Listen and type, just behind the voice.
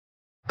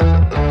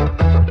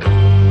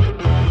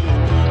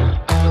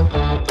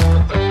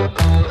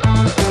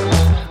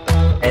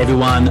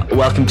everyone.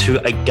 Welcome to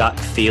A Gut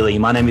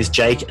Feeling. My name is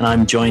Jake and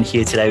I'm joined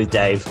here today with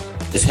Dave.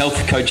 As health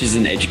coaches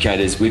and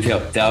educators, we've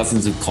helped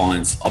thousands of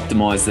clients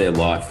optimize their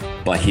life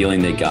by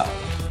healing their gut.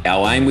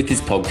 Our aim with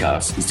this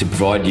podcast is to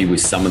provide you with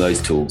some of those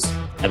tools.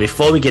 Now,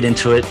 before we get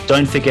into it,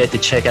 don't forget to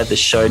check out the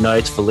show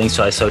notes for links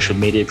to our social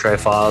media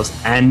profiles.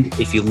 And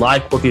if you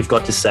like what we've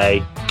got to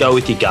say, go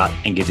with your gut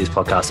and give this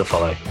podcast a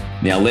follow.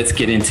 Now let's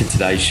get into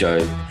today's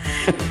show.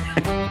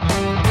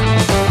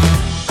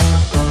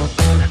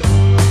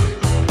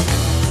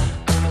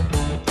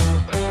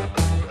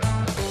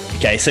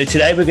 Okay, so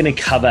today we're going to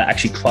cover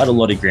actually quite a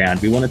lot of ground.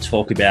 We want to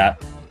talk about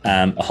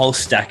a whole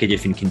stack of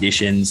different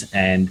conditions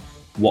and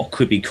what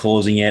could be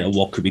causing it or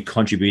what could be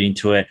contributing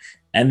to it,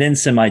 and then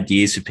some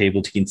ideas for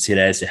people to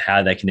consider as to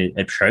how they can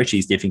approach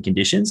these different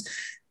conditions.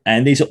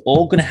 And these are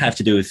all going to have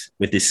to do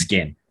with the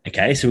skin.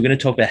 Okay, so we're going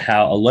to talk about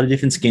how a lot of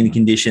different skin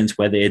conditions,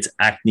 whether it's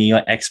acne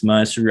or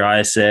eczema,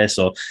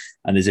 psoriasis,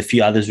 and there's a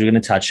few others we're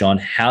going to touch on,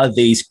 how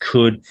these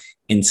could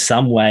in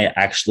some way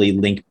actually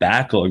link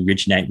back or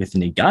originate within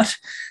the gut.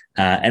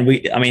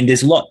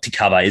 There's a lot to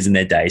cover, isn't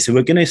there, Dave? So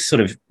we're going to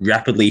sort of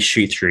rapidly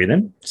shoot through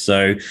them.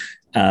 So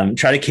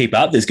try to keep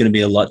up. There's going to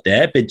be a lot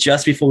there. But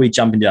just before we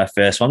jump into our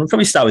first one, we'll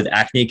probably start with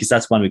acne because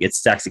that's one we get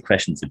stacks of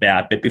questions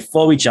about. But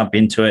before we jump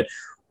into it,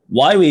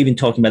 why are we even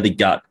talking about the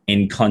gut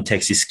in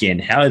context of skin?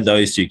 How are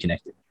those two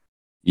connected?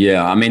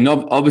 Yeah, I mean,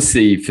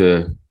 obviously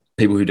for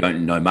people who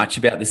don't know much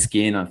about the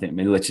skin,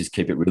 let's just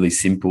keep it really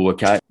simple,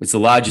 okay? It's the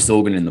largest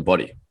organ in the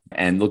body.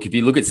 And look, if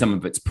you look at some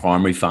of its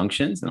primary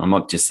functions, and I'm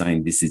not just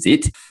saying this is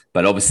it,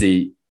 but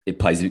obviously it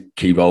plays a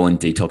key role in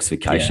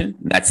detoxification. Yeah.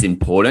 That's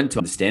important to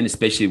understand,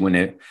 especially when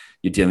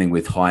you're dealing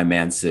with high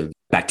amounts of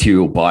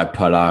bacterial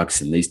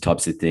byproducts and these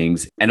types of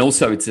things. And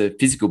also it's a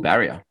physical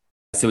barrier.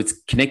 So it's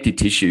connective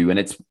tissue and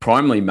it's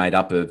primarily made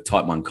up of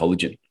type 1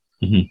 collagen.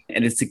 Mm-hmm.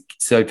 And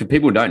so for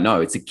people who don't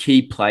know, it's a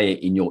key player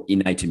in your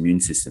innate immune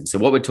system. So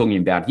what we're talking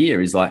about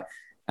here is like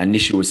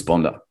initial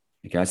responder.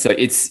 Okay, so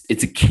it's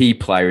a key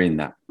player in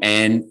that.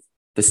 And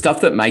the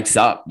stuff that makes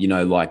up,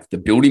 like the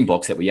building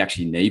blocks that we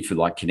actually need for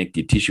like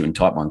connective tissue and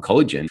type 1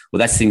 collagen, well,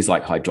 that's things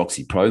like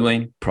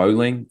hydroxyproline,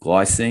 proline,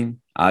 glycine,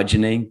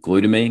 arginine,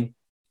 glutamine,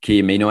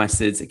 key amino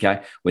acids.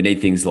 Okay, we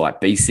need things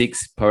like B6,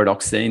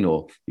 pyridoxine,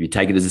 or if you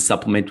take it as a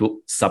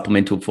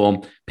supplemental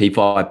form,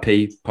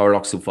 P5P,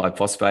 pyridoxal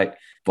 5-phosphate.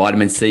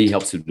 Vitamin C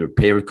helps with the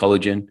repair of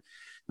collagen.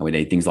 And we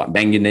need things like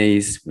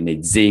manganese, we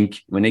need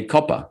zinc, we need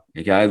copper.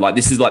 Okay, like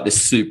this is like the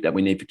soup that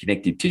we need for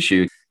connective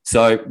tissue.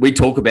 So we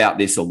talk about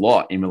this a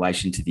lot in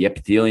relation to the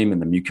epithelium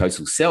and the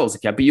mucosal cells.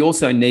 Okay, but you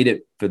also need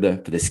it for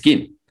the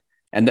skin,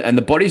 and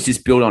the body's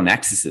just built on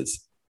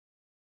axes.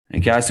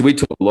 Okay, so we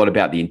talk a lot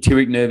about the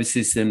enteric nervous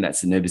system.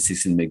 That's the nervous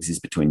system that exists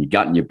between your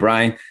gut and your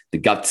brain. The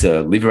gut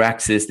to liver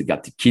axis, the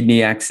gut to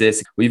kidney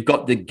axis. We've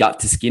got the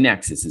gut to skin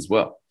axis as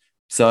well.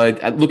 So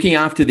looking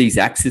after these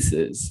axes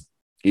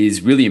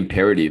is really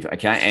imperative,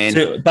 okay?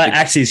 And by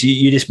axis,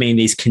 you just mean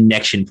these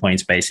connection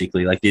points,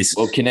 basically, like this.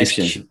 Well,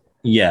 connections.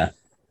 Yeah.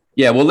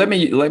 Well, let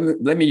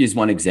me use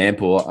one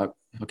example.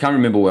 I can't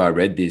remember where I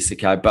read this,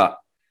 okay? But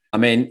I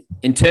mean,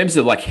 in terms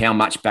of like how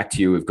much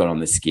bacteria we've got on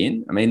the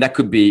skin, I mean, that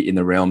could be in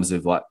the realms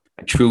of like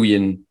 1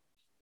 trillion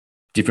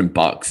different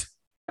bugs.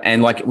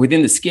 And like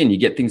within the skin, you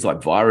get things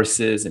like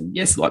viruses and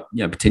yes, like,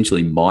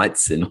 potentially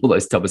mites and all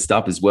those type of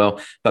stuff as well.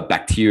 But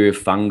bacteria,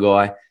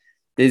 fungi,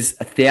 there's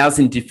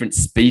 1,000 different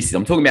species.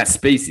 I'm talking about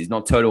species,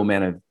 not total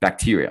amount of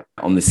bacteria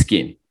on the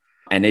skin.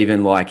 And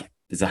even like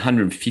there's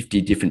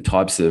 150 different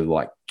types of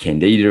like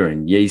candida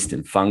and yeast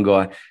and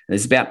fungi. And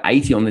there's about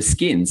 80 on the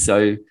skin.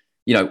 So,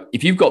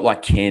 if you've got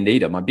like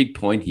candida, my big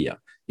point here,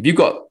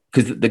 because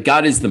the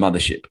gut is the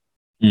mothership.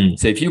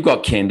 So if you've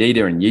got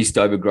candida and yeast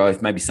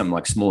overgrowth, maybe something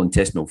like small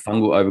intestinal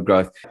fungal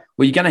overgrowth,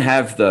 well, you're going to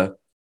have the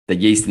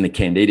yeast and the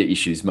candida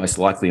issues most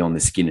likely on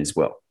the skin as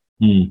well.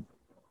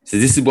 So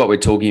this is what we're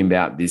talking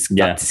about, this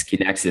gut to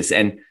skin axis,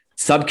 and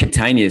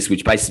subcutaneous,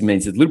 which basically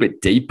means it's a little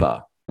bit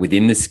deeper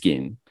within the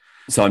skin.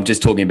 So I'm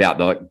just talking about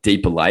the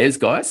deeper layers,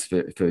 guys,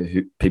 for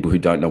people who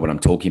don't know what I'm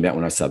talking about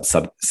when I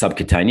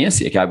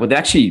subcutaneous. Okay, well, they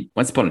actually,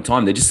 once upon a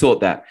time, they just thought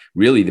that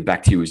really the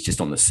bacteria was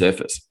just on the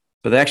surface.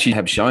 But they actually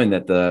have shown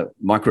that the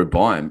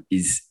microbiome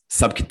is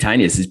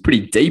subcutaneous, is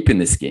pretty deep in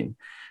the skin.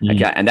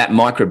 Okay, and that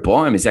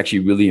microbiome is actually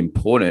really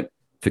important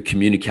for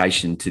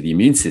communication to the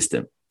immune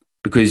system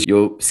because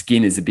your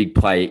skin is a big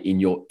player in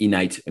your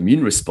innate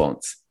immune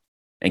response.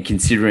 And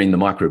considering the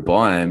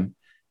microbiome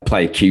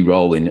play a key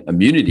role in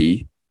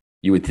immunity,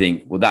 you would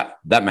think, well,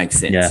 that makes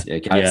sense. Yeah.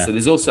 Okay. Yeah. So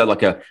there's also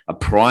like a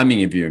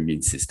priming of your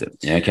immune system.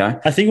 Okay.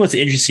 I think what's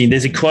interesting,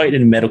 there's a quote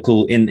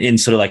in in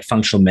sort of like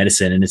functional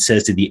medicine, and it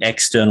says that the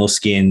external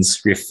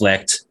skins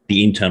reflect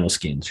the internal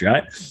skins,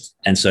 right?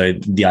 And so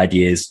the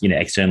idea is,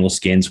 external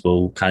skins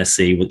will kind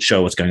of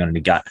show what's going on in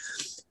the gut.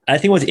 I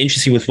think what's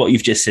interesting with what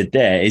you've just said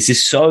there is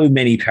there's so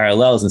many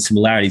parallels and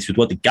similarities with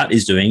what the gut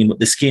is doing and what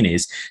the skin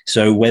is.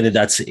 So whether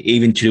that's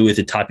even to do with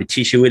the type of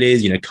tissue it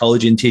is,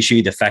 collagen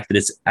tissue, the fact that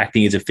it's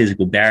acting as a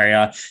physical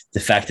barrier, the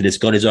fact that it's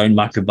got its own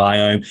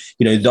microbiome,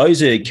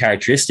 those are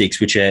characteristics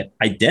which are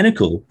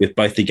identical with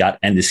both the gut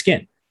and the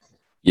skin.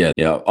 Yeah.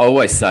 Yeah. I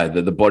always say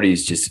that the body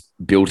is just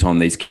built on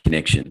these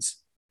connections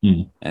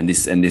and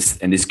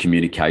this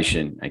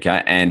communication.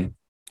 Okay. And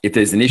if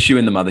there's an issue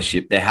in the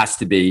mothership, there has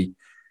to be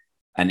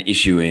an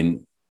issue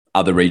in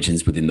other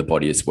regions within the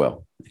body as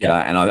well. Okay.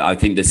 Yeah. And I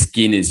think the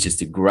skin is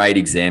just a great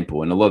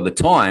example. And a lot of the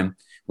time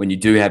when you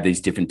do have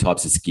these different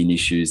types of skin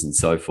issues and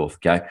so forth,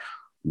 okay,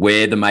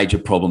 where the major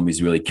problem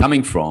is really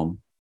coming from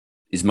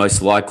is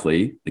most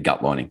likely the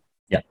gut lining.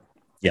 Yeah.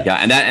 Yeah.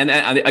 And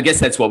I guess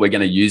that's what we're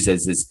going to use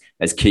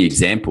as key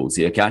examples.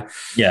 Yeah. Okay.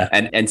 Yeah.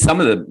 And some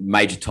of the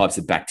major types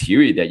of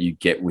bacteria that you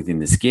get within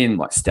the skin,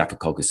 like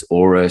Staphylococcus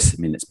aureus,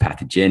 I mean, it's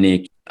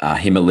pathogenic,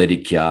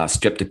 hemolytic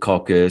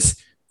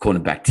streptococcus,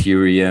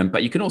 Corynebacterium,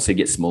 but you can also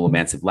get small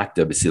amounts of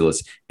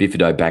lactobacillus,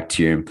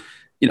 bifidobacterium.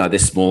 You know,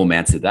 there's small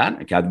amounts of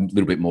that. Okay. A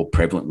little bit more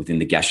prevalent within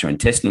the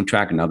gastrointestinal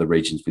tract and other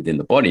regions within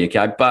the body.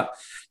 Okay. But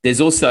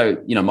there's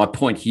also, you know, my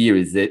point here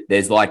is that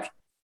there's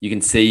you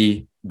can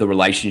see the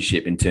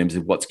relationship in terms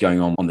of what's going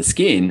on the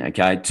skin,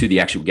 okay, to the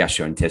actual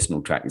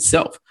gastrointestinal tract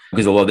itself.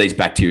 Because a lot of these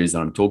bacteria that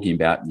I'm talking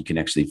about, you can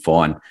actually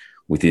find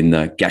within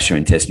the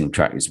gastrointestinal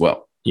tract as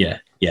well. Yeah,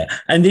 yeah.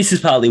 And this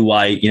is partly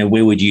why, you know,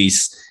 we would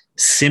use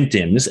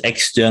symptoms,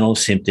 external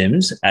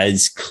symptoms,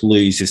 as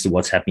clues as to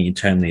what's happening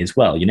internally as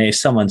well. You know, if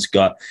someone's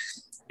got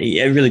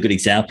a really good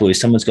example is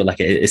someone's got like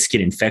a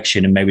skin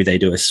infection and maybe they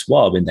do a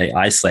swab and they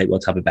isolate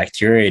what type of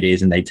bacteria it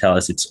is and they tell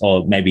us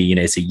or maybe, you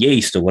know, it's a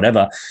yeast or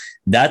whatever.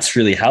 That's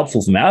really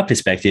helpful from our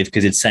perspective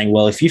because it's saying,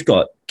 well, if you've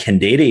got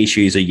candida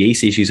issues or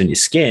yeast issues on your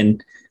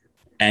skin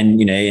and,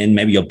 you know, and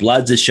maybe your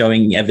bloods are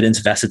showing evidence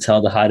of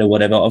acetaldehyde or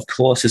whatever, of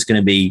course, there's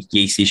going to be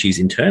yeast issues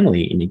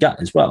internally in your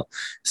gut as well.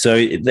 So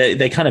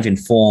they kind of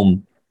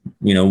inform,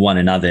 you know, one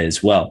another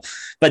as well.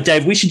 But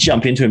Dave, we should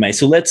jump into it, mate.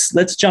 So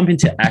let's jump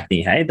into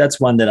acne. Hey, that's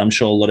one that I'm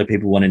sure a lot of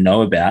people want to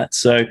know about.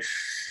 So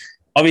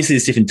obviously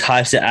there's different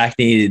types of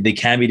acne. There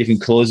can be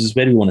different causes.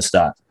 Where do we want to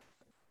start?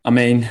 I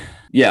mean,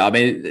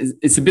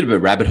 it's a bit of a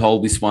rabbit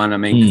hole, this one. I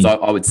mean, because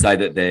I would say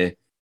that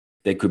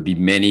there could be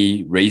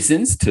many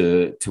reasons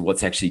to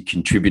what's actually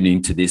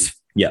contributing to this.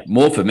 Yeah.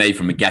 More for me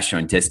from a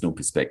gastrointestinal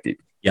perspective.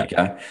 Yeah.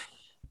 Okay.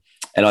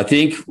 And I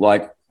think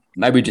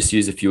maybe just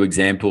use a few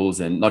examples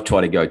and not try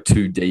to go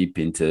too deep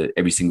into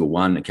every single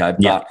one. Okay.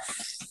 But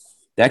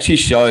they actually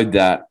showed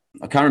that,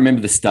 I can't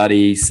remember the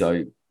study.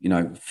 So, you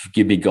know,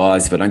 forgive me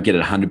guys if I don't get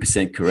it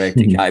 100% correct.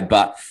 Okay.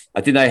 But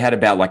I think they had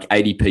about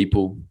 80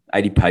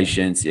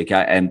 patients.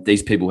 Okay. And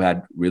these people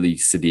had really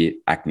severe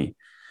acne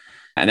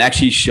and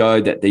actually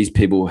showed that these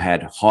people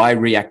had high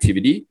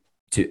reactivity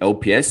to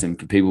LPS. And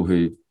for people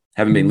who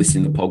haven't been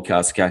listening to the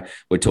podcast, okay,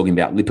 we're talking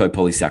about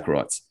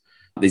lipopolysaccharides.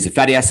 These are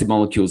fatty acid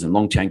molecules and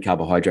long-chain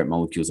carbohydrate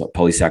molecules like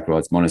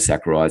polysaccharides,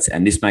 monosaccharides,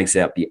 and this makes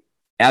out the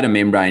outer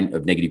membrane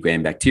of negative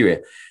gram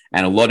bacteria.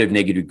 And a lot of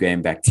negative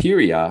gram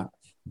bacteria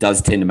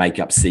does tend to make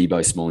up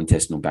SIBO, small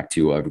intestinal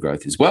bacterial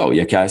overgrowth as well.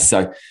 Okay,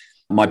 so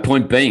my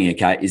point being,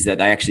 okay, is that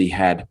they actually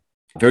had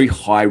very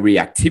high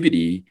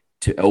reactivity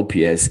to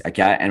LPS.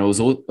 Okay, and it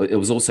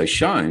was also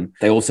shown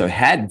they also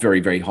had very,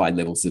 very high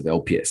levels of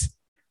LPS.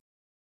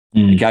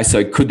 Okay,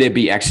 so could there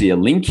be actually a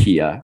link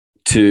here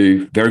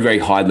to very, very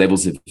high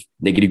levels of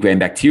negative gram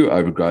bacterial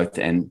overgrowth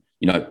and,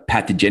 you know,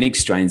 pathogenic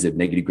strains of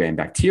negative gram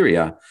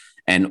bacteria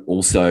and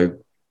also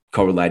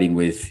correlating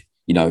with,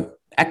 you know,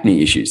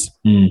 acne issues.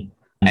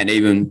 And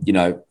even, you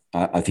know,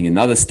 I think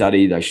another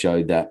study, they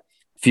showed that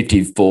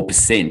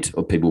 54%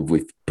 of people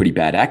with pretty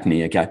bad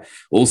acne, okay,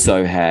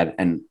 also had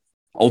an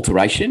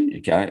alteration,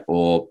 okay,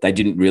 or they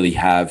didn't really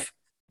have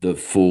the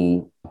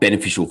full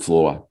beneficial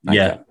flora.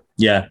 Okay?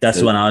 Yeah, that's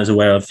the one I was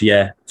aware of.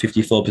 Yeah,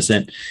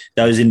 54%.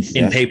 That was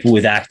in people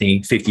with acne,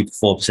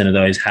 54% of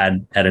those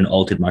had an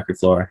altered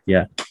microflora.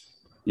 Yeah.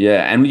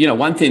 Yeah. And, you know,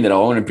 one thing that I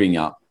want to bring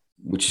up,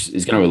 which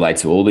is going to relate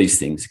to all these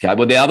things, okay,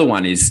 but the other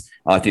one is,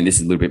 I think this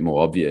is a little bit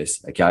more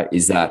obvious, okay,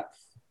 is that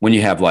when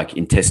you have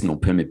intestinal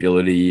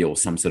permeability or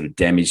some sort of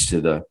damage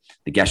to the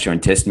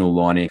gastrointestinal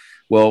lining,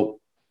 well,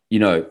 you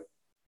know,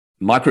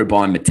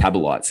 microbiome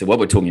metabolites. So what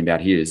we're talking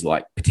about here is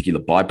particular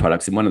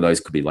byproducts. And one of those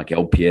could be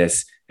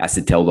LPS,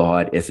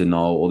 acetaldehyde,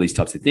 ethanol, all these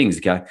types of things.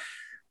 Okay.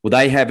 Well,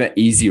 they have an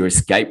easier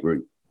escape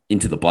route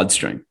into the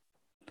bloodstream.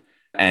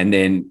 And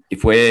then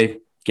if we're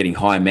getting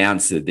high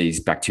amounts of these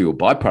bacterial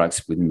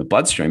byproducts within the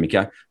bloodstream, okay,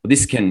 well,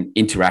 this can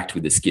interact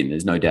with the skin.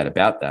 There's no doubt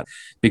about that.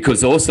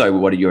 Because also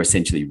what you're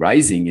essentially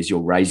raising is you're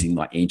raising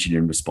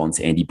antigen response,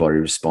 antibody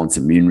response,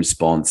 immune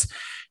response.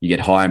 You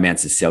get high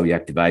amounts of cell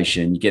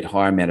reactivation. You get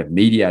high amount of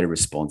mediator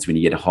response. When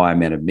you get a high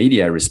amount of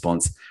mediator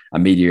response, a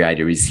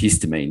mediator is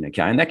histamine,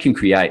 okay? And that can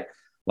create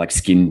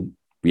skin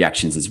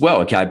reactions as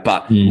well, okay?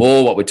 But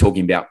more what we're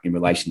talking about in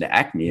relation to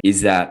acne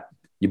is that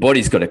your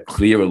body's got to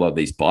clear a lot of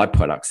these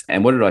byproducts.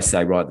 And what did I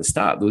say right at the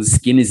start? The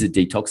skin is a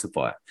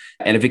detoxifier.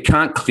 And if it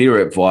can't clear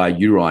it via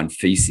urine,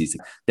 feces,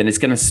 then it's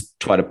going to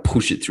try to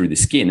push it through the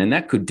skin. And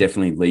that could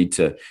definitely lead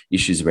to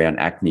issues around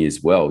acne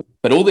as well.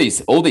 But all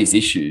these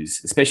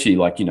issues, especially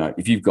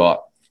if you've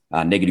got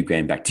negative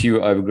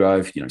gram-bacterial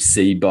overgrowth,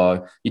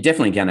 SIBO. You're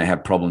definitely going to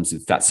have problems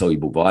with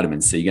fat-soluble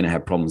vitamins. So you're going to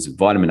have problems with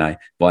vitamin A,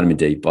 vitamin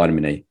D,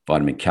 vitamin E,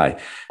 vitamin K.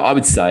 I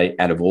would say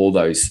out of all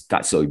those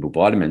fat-soluble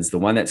vitamins, the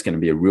one that's going to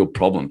be a real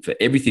problem for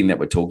everything that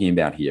we're talking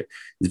about here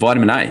is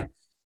vitamin A.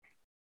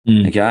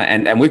 Okay.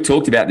 And we've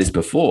talked about this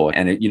before.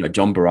 And,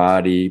 John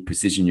Berardi,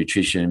 Precision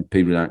Nutrition,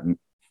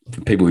 for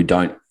people who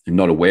are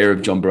not aware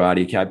of John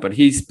Berardi, okay, but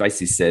he's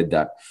basically said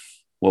that,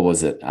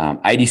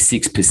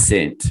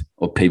 86%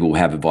 of people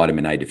have a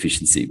vitamin A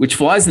deficiency, which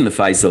flies in the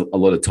face a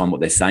lot of time what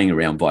they're saying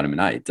around vitamin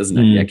A, doesn't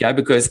it? Okay,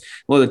 because a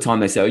lot of the time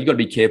they say, you've got to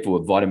be careful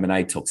with vitamin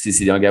A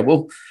toxicity. I go,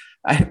 well,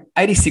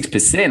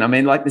 86%. I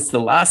mean, that's the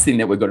last thing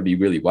that we've got to be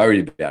really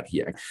worried about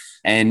here.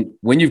 And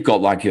when you've got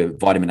like a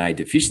vitamin A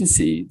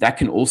deficiency, that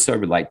can also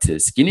relate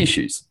to skin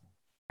issues.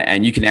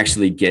 And you can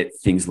actually get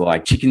things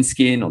like chicken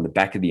skin on the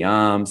back of the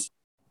arms.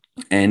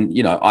 And,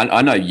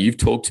 I know you've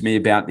talked to me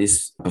about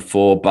this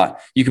before,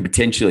 but you could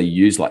potentially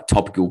use like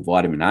topical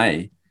vitamin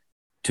A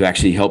to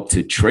actually help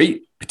to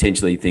treat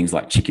potentially things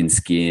like chicken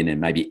skin and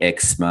maybe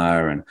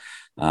eczema. And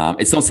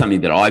it's not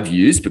something that I've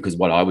used, because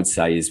what I would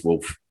say is,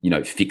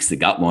 fix the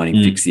gut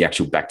lining, fix the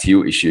actual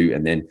bacterial issue,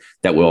 and then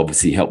that will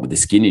obviously help with the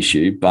skin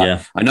issue.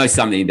 But I know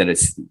something that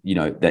it's,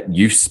 that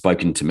you've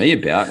spoken to me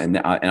about, and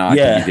I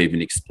think you've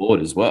even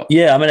explored as well.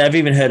 Yeah, I mean, I've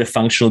even heard of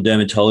functional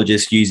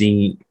dermatologists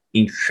using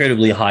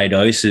incredibly high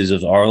doses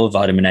of oral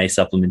vitamin A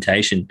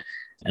supplementation.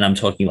 And I'm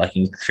talking like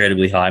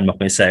incredibly high. I'm not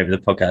going to say over the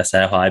podcast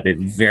how high, but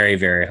very,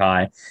 very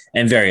high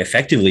and very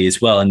effectively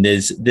as well. And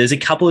there's a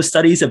couple of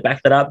studies that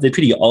back that up. They're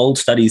pretty old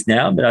studies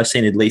now, but I've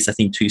seen at least, I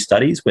think, 2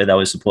 studies where that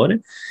was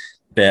supported.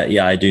 But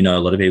yeah, I do know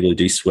a lot of people who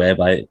do swear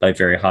by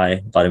very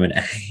high vitamin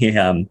A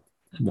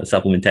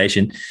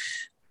supplementation.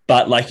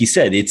 But like you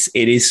said, it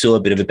is still a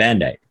bit of a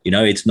Band-Aid.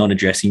 It's not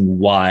addressing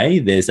why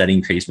there's that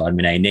increased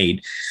vitamin A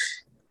need.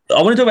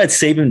 I want to talk about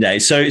sebum day.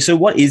 So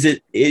what is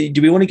it? Do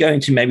we want to go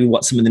into maybe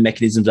what some of the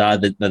mechanisms are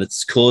that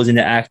it's causing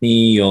the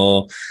acne,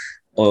 or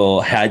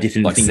how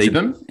different like things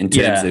sebum in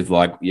terms of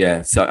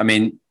So I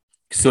mean,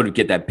 sort of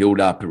get that build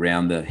up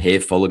around the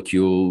hair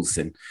follicles,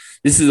 and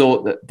this is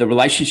all the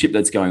relationship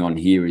that's going on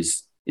here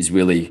is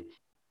really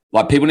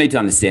like, people need to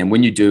understand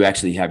when you do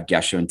actually have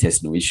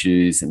gastrointestinal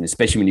issues, and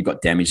especially when you've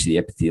got damage to the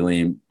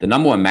epithelium, the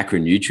number one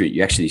macronutrient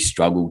you actually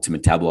struggle to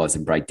metabolize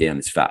and break down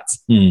is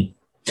fats.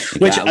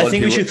 Which I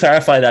think we should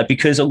clarify that,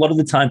 because a lot of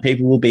the time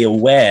people will be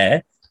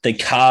aware that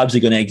carbs are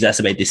going to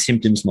exacerbate the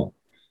symptoms more.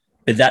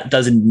 But that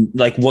doesn't,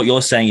 like what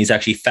you're saying is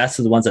actually fats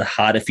are the ones that are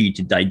harder for you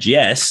to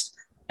digest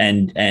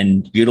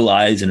and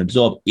utilize and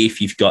absorb if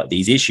you've got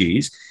these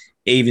issues,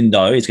 even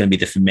though it's going to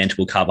be the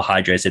fermentable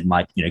carbohydrates that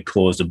might,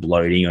 cause the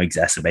bloating or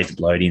exacerbate the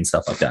bloating and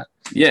stuff like that.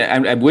 Yeah,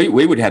 and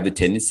we would have the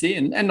tendency,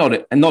 and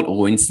not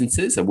all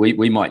instances,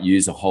 we might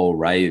use a whole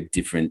array of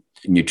different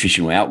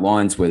nutritional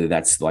outlines, whether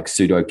that's like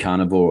pseudo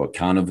carnivore or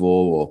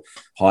carnivore or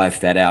high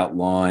fat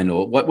outline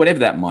or whatever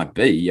that might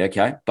be.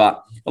 Okay,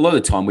 but a lot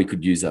of the time we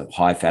could use a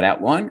high fat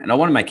outline, and I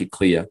want to make it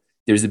clear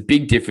there's a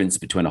big difference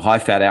between a high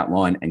fat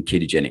outline and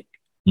ketogenic.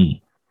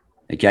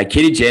 Okay,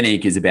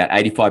 ketogenic is about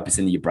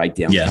 85% of your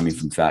breakdown coming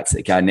from fats.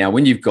 Okay, now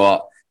when you've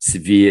got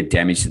severe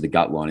damage to the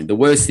gut lining, the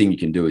worst thing you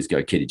can do is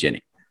go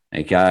ketogenic.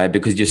 Okay,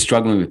 because you're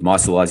struggling with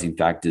micellizing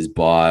factors,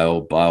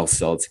 bile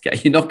salts. Okay,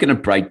 you're not going to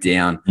break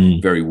down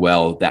very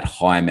well that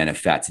high amount of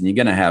fats, and you're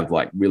going to have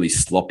like really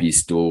sloppy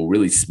stool,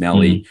 really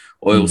smelly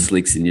oil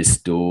slicks in your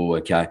stool.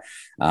 Okay,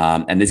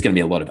 and there's going to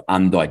be a lot of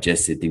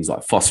undigested things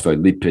like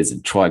phospholipids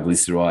and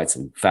triglycerides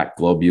and fat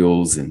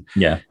globules and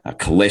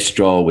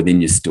cholesterol within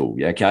your stool.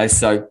 Okay,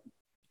 so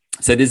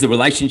there's a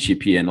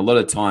relationship here, and a lot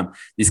of the time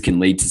this can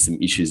lead to some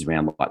issues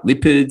around like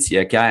lipids.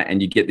 Okay,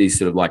 and you get these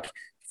sort of like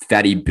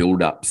fatty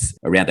buildups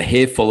around the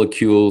hair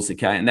follicles,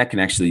 okay? And that can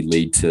actually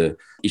lead to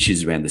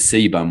issues around the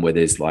sebum where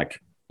there's like,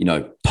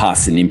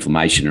 pus and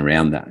inflammation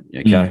around that,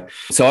 okay?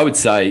 So I would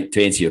say,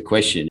 to answer your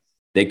question,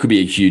 there could be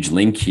a huge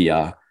link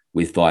here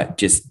with like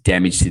just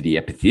damage to the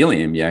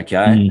epithelium,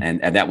 okay?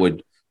 And that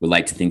would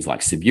relate to things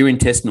like severe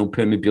intestinal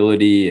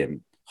permeability and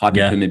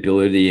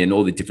hyperpermeability and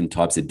all the different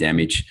types of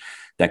damage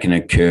that can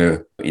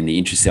occur in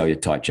the intracellular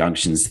tight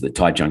junctions, the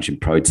tight junction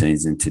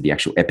proteins, and to the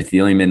actual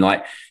epithelium. And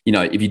like,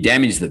 if you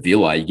damage the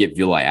villi, you get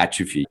villi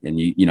atrophy, and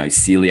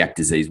celiac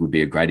disease would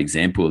be a great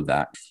example of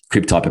that.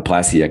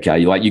 Cryptoplasty, okay,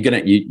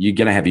 you're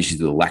gonna have issues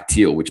with the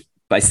lacteal, which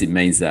basically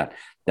means that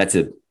that's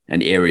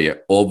an area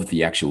of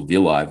the actual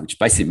villi, which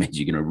basically means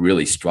you're going to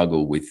really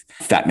struggle with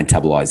fat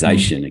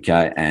metabolization,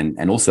 okay,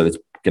 and also that's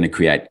going to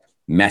create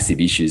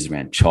massive issues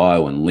around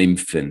chyle and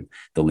lymph and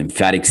the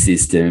lymphatic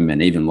system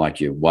and even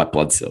like your white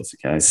blood cells.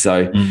 Okay.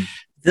 So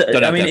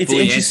it's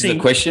interesting. The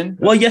question.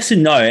 Well, yes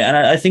and no. And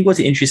I think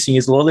what's interesting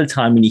is a lot of the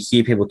time when you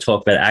hear people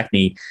talk about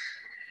acne,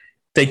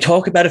 they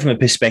talk about it from a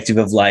perspective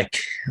of like,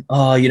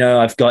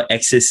 I've got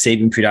excess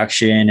sebum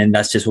production and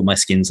that's just what my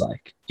skin's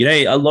like.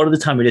 A lot of the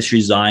time we're just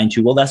resigned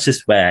to, well, that's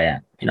just where I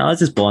am. I was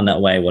just born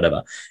that way,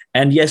 whatever.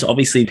 And yes,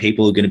 obviously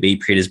people are going to be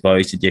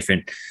predisposed to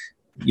different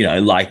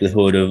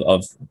likelihood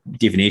of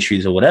different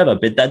issues or whatever,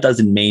 but that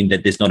doesn't mean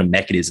that there's not a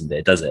mechanism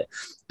there, does it?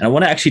 And I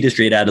want to actually just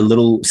read out a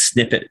little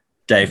snippet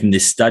Dave, from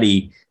this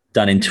study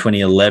done in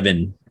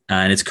 2011.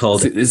 And it's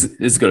called... This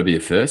has got to be a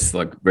first,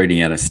 like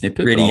reading out a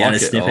snippet. Reading out a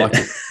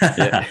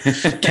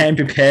snippet. Came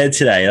prepared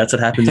today. That's what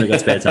happens when I've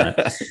got spare time.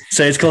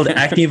 So it's called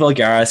Acne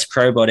vulgaris,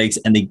 probiotics,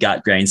 and the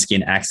gut-brain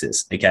skin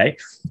axis, okay?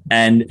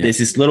 And there's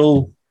this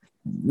little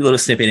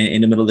snippet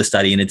in the middle of the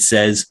study, and it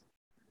says,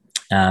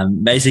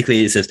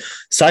 basically it says,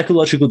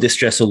 psychological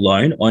distress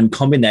alone or in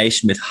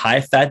combination with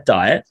high-fat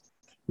diet,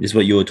 is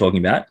what you were talking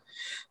about,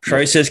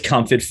 processed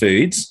comfort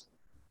foods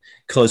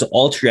cause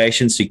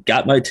alterations to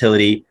gut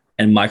motility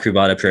and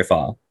microbiota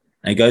profile.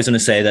 And it goes on to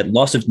say that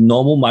loss of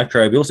normal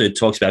microbial, so it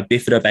talks about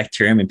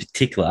bifidobacterium in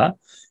particular,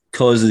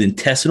 causes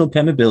intestinal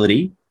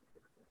permeability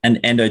and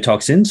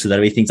endotoxins, so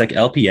that'll be things like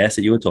LPS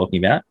that you were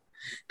talking about.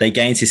 They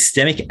gain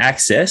systemic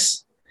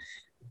access,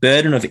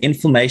 burden of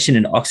inflammation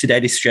and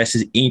oxidative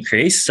stresses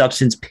increase,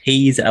 substance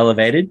P is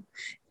elevated,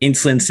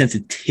 insulin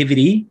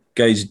sensitivity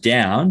goes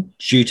down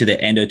due to the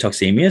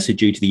endotoxemia, so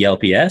due to the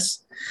LPS.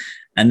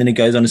 And then it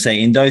goes on to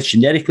say, in those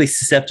genetically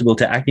susceptible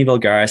to acne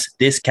vulgaris,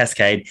 this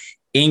cascade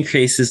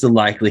increases the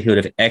likelihood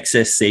of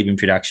excess sebum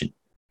production.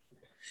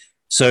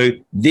 So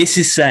this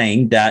is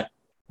saying that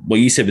what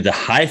you said with the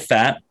high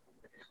fat,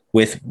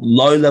 with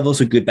low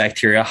levels of good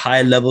bacteria,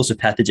 high levels of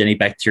pathogenic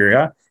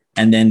bacteria,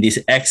 and then this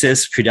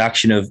excess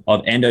production of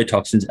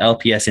endotoxins,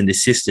 LPS in the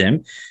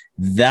system,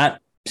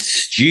 that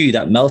stew,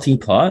 that melting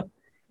pot,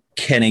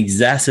 can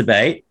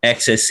exacerbate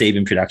excess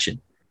sebum production.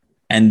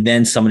 And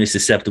then someone who's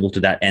susceptible to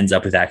that ends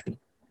up with acne.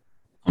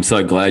 I'm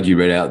so glad you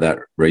read out that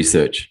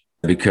research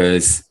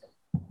because,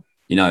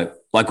 you know,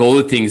 like all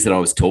the things that I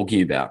was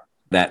talking about,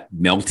 that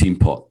melting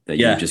pot that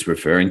you were just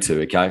referring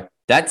to, okay,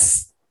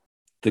 that's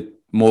the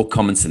more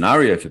common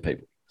scenario for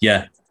people.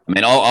 Yeah. I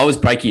mean, I was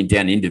breaking it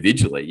down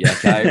individually,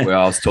 okay, where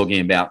I was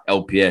talking about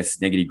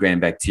LPS, negative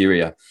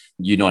gram-bacteria,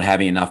 you not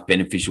having enough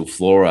beneficial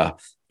flora,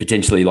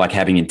 potentially like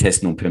having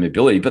intestinal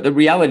permeability. But the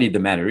reality of the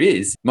matter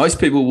is most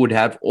people would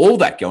have all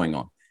that going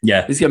on.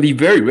 Yeah. It's going to be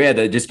very rare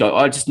that just go,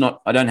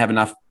 I don't have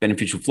enough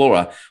beneficial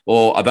flora,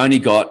 or I've only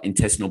got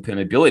intestinal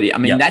permeability. I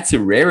mean, that's a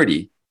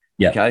rarity.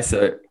 Yeah. Okay.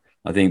 So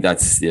I think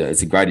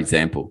it's a great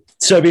example.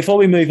 So before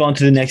we move on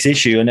to the next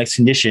issue or next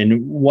condition,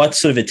 what's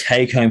sort of a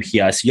take home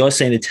here? So you're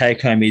saying the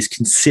take home is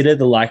consider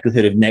the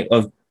likelihood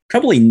of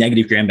probably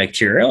negative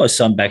gram-bacteria or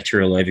some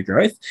bacterial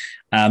overgrowth,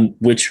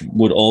 which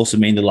would also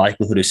mean the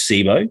likelihood of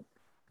SIBO,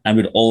 and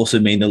would also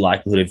mean the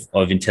likelihood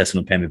of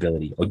intestinal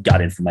permeability or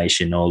gut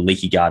inflammation or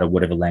leaky gut or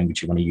whatever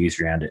language you want to use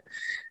around it.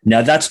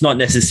 Now, that's not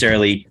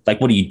necessarily like,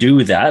 what do you do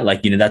with that?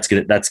 Like,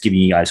 that's giving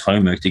you guys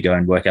homework to go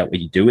and work out what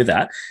you do with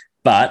that.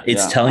 But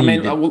it's telling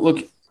you.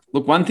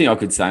 Look, one thing I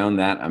could say on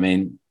that, I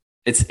mean,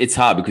 it's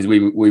hard because we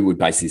would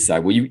basically say,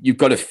 well, you've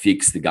got to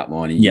fix the gut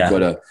lining. You've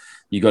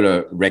got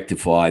to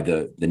rectify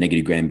the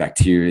negative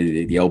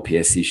gram-bacteria, the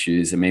LPS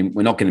issues. I mean,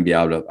 we're not going to be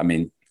able to, I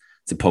mean,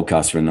 it's a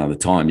podcast for another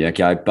time. Yeah.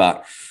 Okay.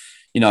 But,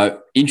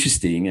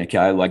 interesting.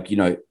 Okay. Like,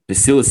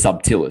 Bacillus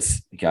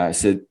subtilis. Okay.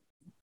 So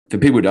for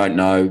people who don't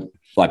know,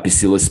 like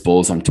Bacillus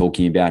spores I'm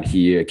talking about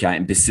here. Okay.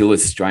 And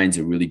Bacillus strains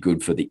are really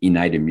good for the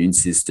innate immune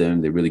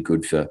system. They're really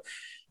good for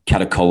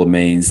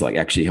catecholamines, like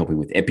actually helping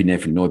with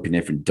epinephrine,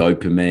 norepinephrine,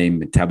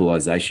 dopamine,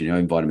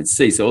 metabolization, vitamin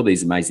C. So all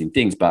these amazing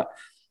things, but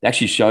they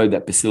actually show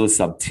that Bacillus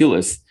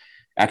subtilis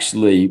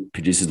actually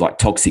produces like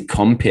toxic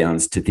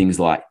compounds to things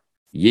like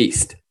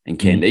yeast and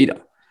candida.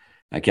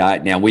 Okay.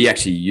 Now we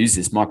actually use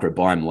this.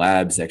 Microbiome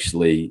Labs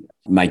actually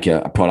make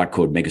a product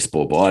called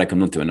Megaspore Biotic. I'm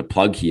not doing a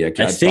plug here.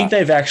 Okay, I think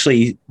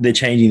they're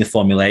changing the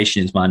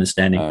formulation, is my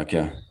understanding.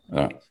 Okay. All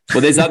right.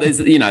 Well, there's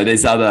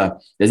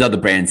other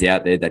brands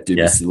out there that do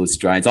Bacillus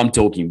strains. I'm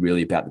talking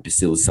really about the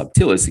Bacillus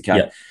subtilis. Okay.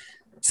 Yeah.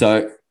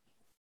 So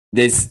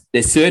there's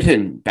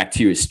certain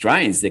bacteria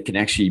strains that can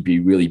actually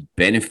be really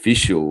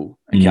beneficial.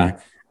 Okay.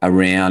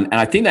 Around, and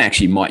I think they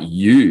actually might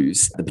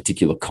use the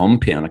particular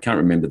compound. I can't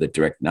remember the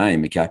direct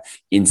name. Okay.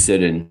 In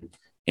certain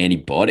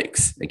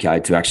antibiotics. Okay.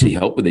 To actually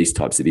help with these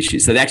types of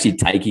issues. So they're actually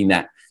taking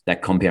that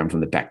compound from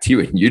the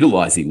bacteria and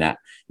utilizing that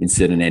in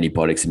certain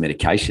antibiotics and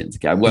medications.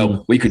 Okay.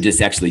 Well, we could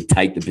just actually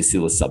take the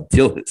Bacillus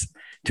subtilis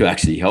to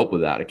actually help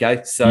with that.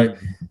 Okay. So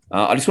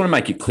I just want to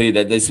make it clear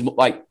that there's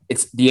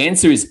the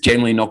answer is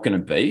generally not going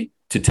to be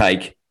to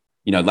take,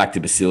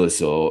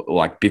 lactobacillus or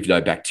like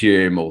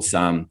bifidobacterium or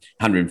some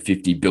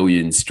 150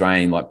 billion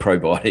strain like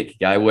probiotic.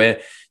 Okay.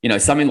 Where,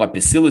 something like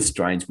Bacillus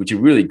strains, which are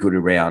really good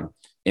around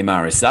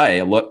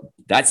MRSA,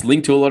 that's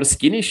linked to a lot of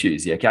skin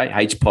issues. Okay.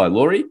 H.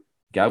 pylori.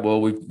 Okay.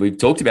 Well, we've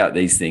talked about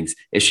these things,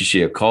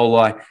 Escherichia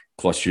coli,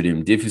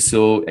 Clostridium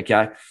difficile.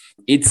 Okay.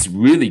 It's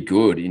really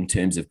good in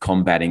terms of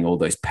combating all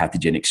those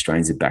pathogenic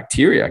strains of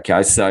bacteria.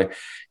 Okay. So,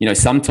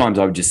 sometimes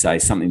I would just say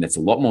something that's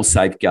a lot more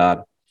safeguard,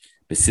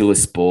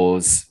 Bacillus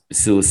spores,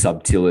 Bacillus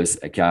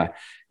subtilis. Okay.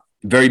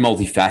 Very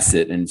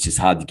multifaceted, and it's just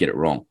hard to get it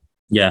wrong.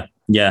 Yeah.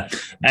 Yeah.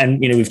 And,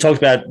 we've talked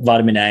about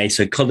vitamin A.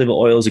 So cod liver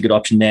oil is a good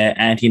option there.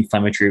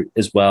 Anti-inflammatory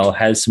as well,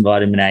 has some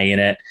vitamin A in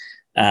it.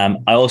 I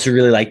also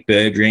really like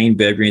berberine.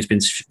 Berberine has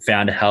been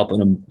found to help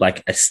on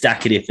a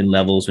stack of different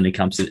levels when it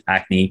comes to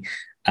acne.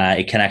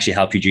 It can actually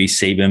help reduce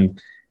sebum,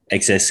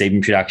 excess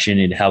sebum production.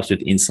 It helps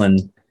with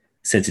insulin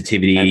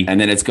sensitivity. And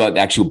then it's got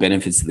actual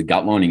benefits to the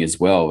gut lining as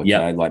well.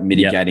 Okay? Like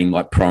mitigating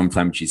like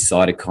pro-inflammatory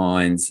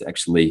cytokines,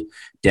 actually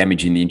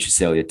damaging the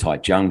intracellular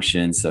tight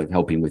junction. So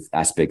helping with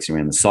aspects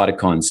around the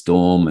cytokine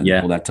storm and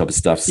all that type of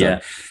stuff. So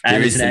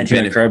and it's an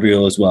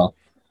antimicrobial as well.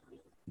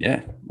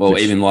 Yeah. Well,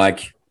 even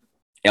like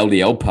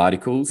LDL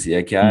particles,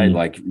 like,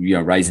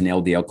 raising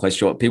LDL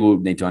cholesterol. People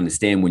need to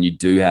understand when you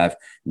do have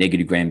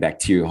negative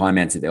gram-bacteria, high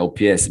amounts of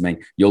LPS, I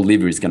mean, your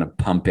liver is going to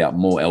pump out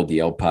more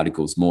LDL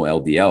particles, more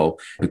LDL,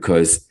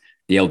 because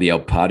the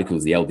LDL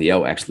particles, the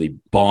LDL actually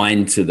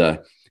bind to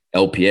the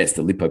LPS,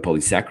 the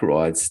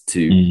lipopolysaccharides,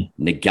 to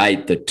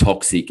negate the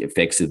toxic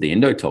effects of the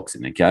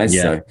endotoxin. Okay.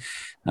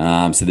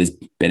 So there's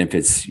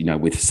benefits,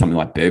 with something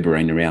like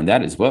berberine around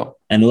that as well.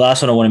 And the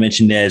last one I want to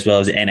mention there as well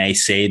is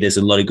NAC. There's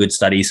a lot of good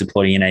studies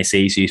supporting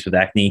NAC's use with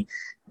acne.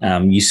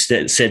 You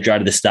said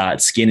right at the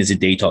start, skin is a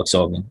detox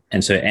organ.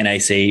 And so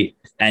NAC,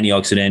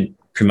 antioxidant,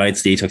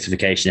 promotes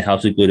detoxification. It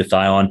helps with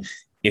glutathione.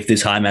 If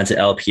there's high amounts of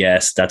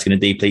LPS, that's going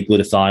to deplete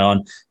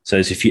glutathione. So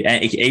if you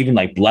even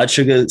like blood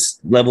sugar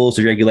levels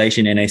or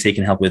regulation, NAC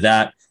can help with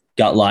that.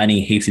 Gut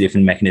lining, heaps of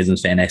different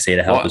mechanisms for NAC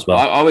to help as well.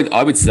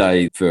 I would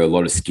say for a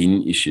lot of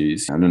skin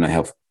issues, I don't know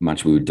how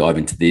much we would dive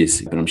into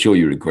this, but I'm sure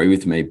you would agree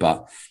with me.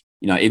 But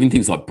even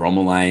things like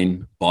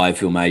bromelain,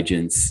 biofilm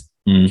agents.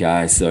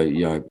 Okay, so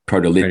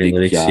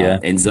proteolytic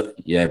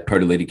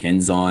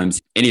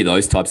enzymes, any of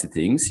those types of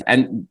things,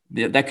 and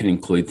that could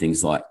include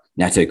things like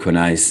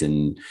nattokinase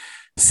and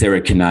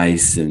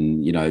serokinase,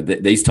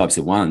 and these types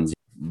of ones.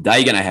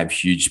 They're going to have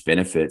huge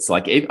benefits.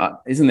 Like,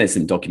 isn't there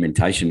some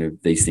documentation of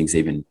these things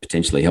even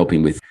potentially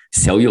helping with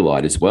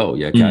cellulite as well?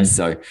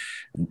 So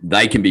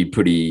they can be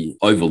pretty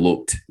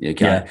overlooked.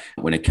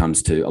 When it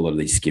comes to a lot of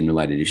these skin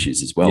related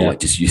issues as well, like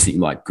just using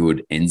like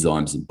good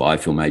enzymes and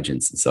biofilm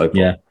agents and so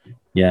forth.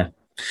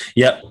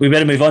 We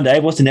better move on,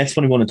 Dave. What's the next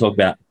one we want to talk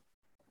about?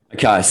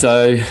 Okay,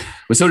 so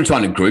we're sort of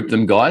trying to group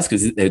them, guys,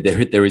 because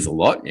there is a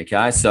lot.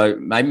 Okay, so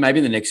maybe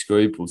the next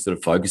group we'll sort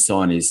of focus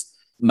on is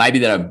maybe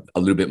that are a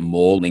little bit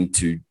more linked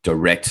to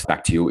direct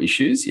bacterial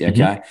issues,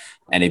 and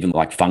even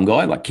like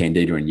fungi, like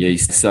candida and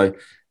yeast. So,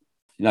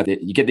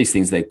 you get these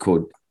things, they're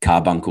called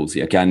carbuncles,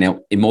 Now,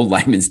 in more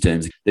layman's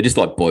terms, they're just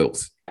like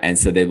boils. And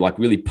so they're like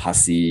really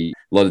pussy.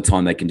 A lot of the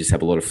time they can just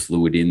have a lot of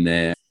fluid in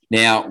there.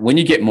 Now, when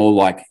you get more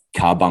like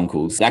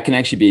carbuncles, that can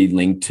actually be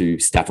linked to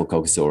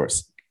Staphylococcus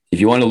aureus. If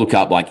you want to look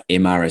up like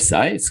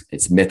MRSA,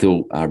 it's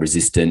methyl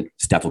resistant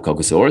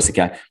Staphylococcus aureus,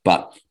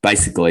 but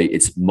basically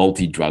it's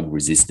multi-drug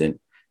resistant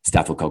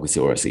Staphylococcus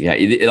aureus.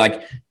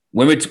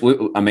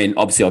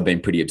 Obviously I've been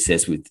pretty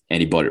obsessed with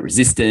antibiotic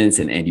resistance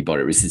and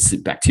antibiotic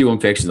resistant bacterial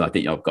infections. I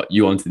think I've got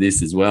you onto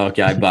this as well.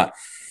 But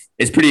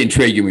it's pretty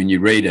intriguing when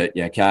you read it.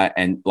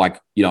 And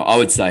I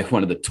would say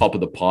one of the top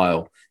of the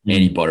pile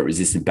antibiotic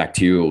resistant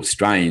bacterial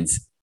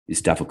strains is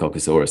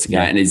Staphylococcus aureus.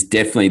 And it's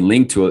definitely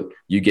linked to it.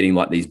 You getting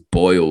like these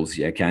boils,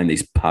 and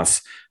these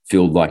pus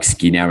filled like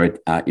skin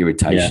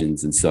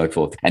irritations and so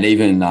forth. And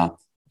even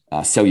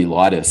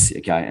cellulitis,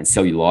 and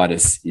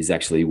cellulitis is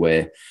actually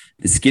where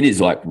the skin is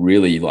like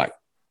really like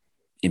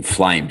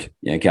inflamed,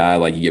 like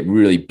you get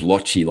really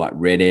blotchy, like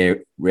red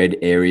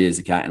areas,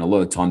 and a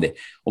lot of the time they're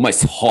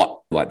almost hot,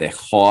 like they're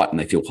hot and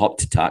they feel hot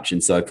to touch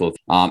and so forth.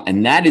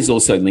 And that is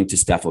also linked to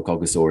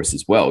Staphylococcus aureus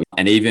as well,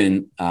 and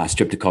even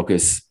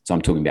Streptococcus. So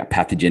I'm talking about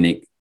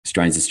pathogenic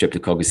strains of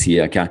Streptococcus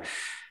here,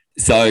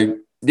 So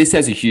this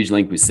has a huge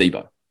link with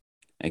SIBO,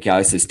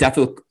 So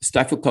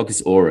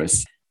Staphylococcus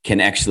aureus can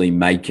actually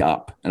make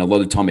up, and a lot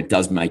of the time it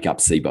does make up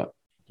SIBO.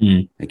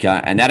 And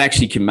that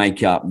actually can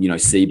make up,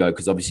 SIBO,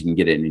 because obviously you can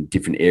get it in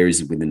different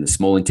areas within the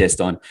small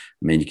intestine. I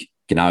mean, you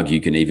can argue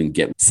you can even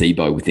get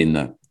SIBO within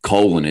the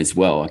colon as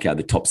well,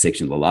 the top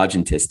section of the large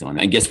intestine.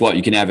 And guess what?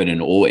 You can have it in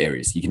all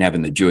areas. You can have it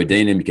in the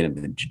duodenum, you can have it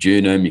in the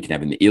jejunum, you can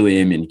have it in the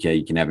ileum, and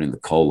you can have it in the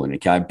colon,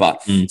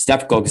 But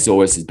Staphylococcus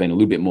aureus has been a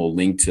little bit more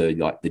linked to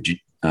like the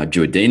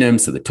duodenum,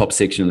 so the top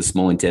section of the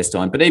small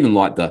intestine, but even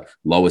like the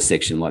lower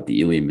section, like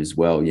the ileum as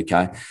well,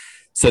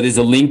 So there's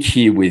a link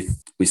here with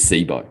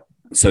SIBO.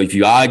 So if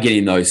you are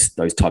getting those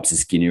types of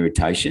skin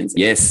irritations,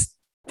 yes,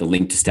 the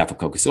link to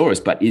Staphylococcus aureus,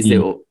 but is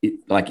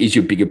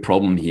your bigger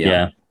problem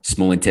here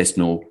small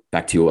intestinal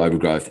bacterial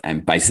overgrowth,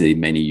 and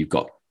basically you've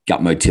got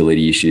gut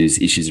motility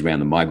issues around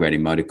the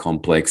migrating motor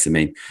complex? I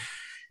mean,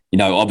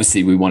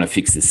 obviously we want to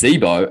fix the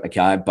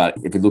SIBO, but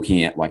if we're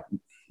looking at like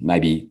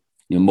maybe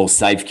more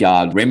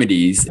safeguard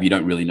remedies, you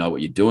don't really know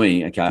what you're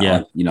doing, and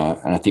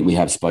I think we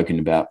have spoken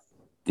about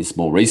this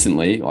more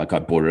recently, like I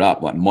brought it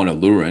up, like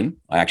monolurin.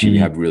 I actually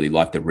have really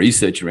liked the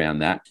research around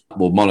that.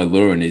 Well,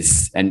 monolurin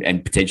is,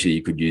 and potentially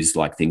you could use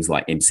like things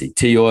like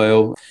MCT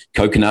oil,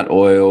 coconut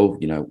oil,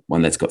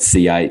 one that's got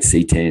C8,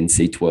 C10,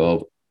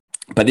 C12.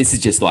 But this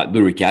is just like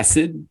lauric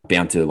acid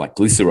bound to like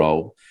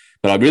glycerol.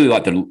 But I really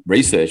like the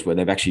research where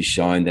they've actually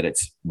shown that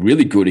it's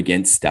really good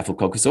against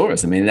Staphylococcus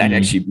aureus. I mean, that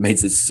actually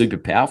means it's super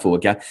powerful,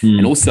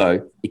 And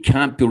also it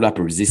can't build up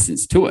a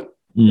resistance to it.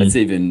 That's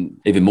even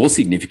more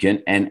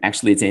significant, and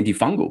actually it's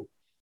antifungal.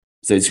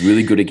 So it's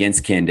really good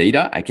against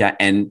candida,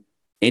 And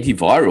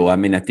antiviral. I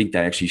mean, I think they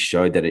actually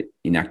showed that it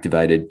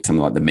inactivated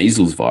something like the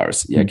measles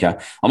virus. Yeah, okay.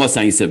 I'm not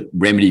saying it's a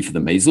remedy for the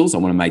measles. I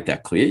want to make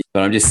that clear.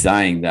 But I'm just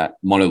saying that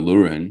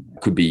monolurin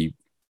could be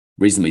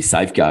reasonably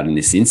safeguarded in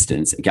this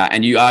instance. Okay.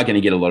 And you are going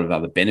to get a lot of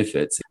other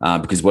benefits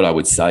because what I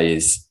would say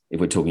is if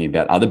we're talking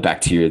about other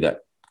bacteria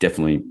that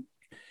definitely,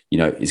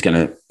 is going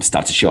to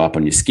start to show up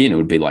on your skin, it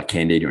would be like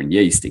candida and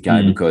yeast,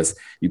 okay, because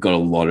you've got a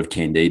lot of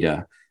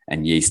candida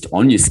and yeast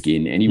on your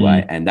skin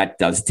anyway. And that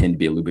does tend to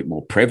be a little bit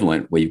more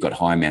prevalent where you've got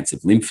high amounts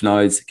of lymph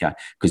nodes, okay,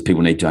 because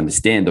people need to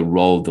understand the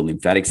role of the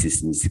lymphatic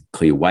system is to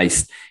clear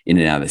waste in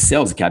and out of the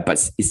cells, okay,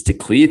 but it's to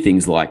clear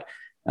things like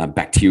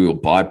bacterial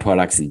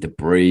byproducts and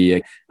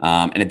debris.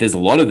 And if there's a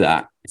lot of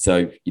that,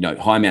 so,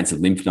 high amounts of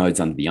lymph nodes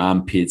under the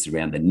armpits,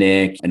 around the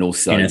neck, and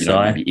also,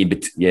 maybe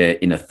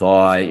in a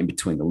thigh, in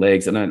between the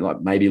legs. I know, like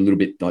maybe a little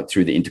bit like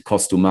through the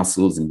intercostal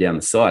muscles and down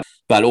the side.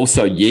 But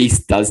also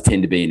yeast does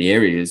tend to be in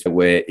areas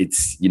where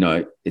it's,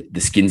 the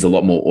skin's a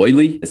lot more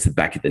oily. It's the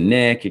back of the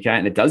neck, okay?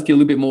 And it does get a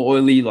little bit more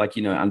oily, like,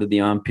 under the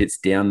armpits,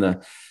 down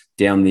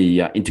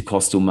the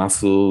intercostal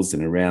muscles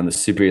and around the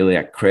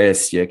suprailiac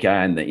crest, okay,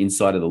 and the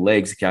inside of the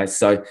legs, okay?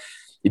 So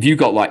if you've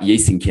got like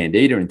yeast and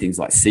candida and things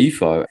like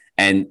SIFO,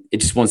 and it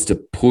just wants to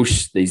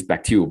push these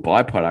bacterial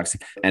byproducts,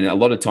 and a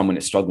lot of time when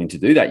it's struggling to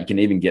do that, you can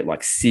even get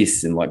like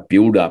cysts and like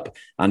build up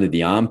under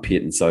the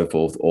armpit and so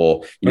forth,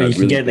 or you can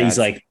really get these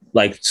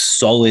like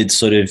solid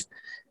sort of,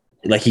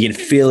 like you can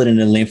feel it in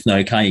the lymph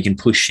node, can't you? You can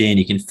push in,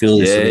 you can feel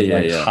this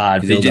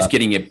hard build up. You're just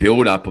getting a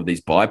build up of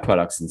these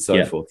byproducts and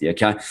so forth. Yeah,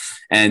 okay.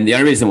 And the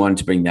only reason I wanted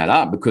to bring that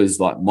up because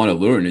like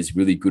monolurin is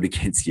really good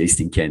against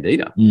yeast and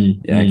candida.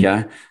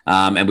 Okay.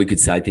 And we could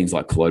say things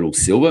like colloidal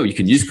silver. You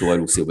can use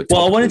colloidal silver.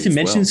 Well, I wanted to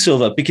mention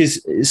silver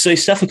because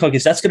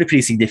Staphylococcus, that's got a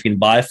pretty significant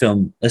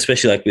biofilm,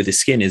 especially like with the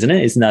skin, isn't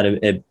it? Isn't that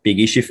a big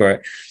issue for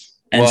it?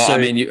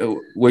 And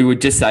we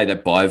would just say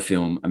that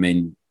biofilm,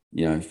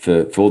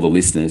 for all the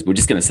listeners, we're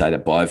just going to say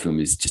that biofilm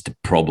is just a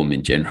problem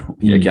in general.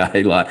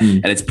 Okay.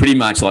 And it's pretty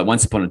much like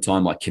once upon a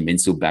time, like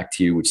commensal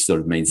bacteria, which sort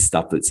of means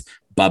stuff that's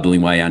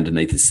bubbling away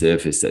underneath the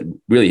surface that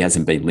really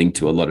hasn't been linked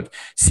to a lot of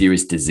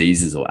serious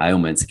diseases or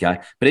ailments. Okay.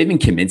 But even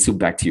commensal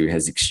bacteria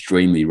has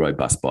extremely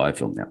robust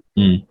biofilm now.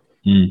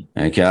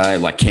 Okay.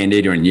 Like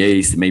candida and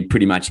yeast.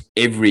 Pretty much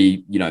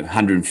every,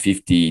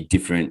 150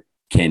 different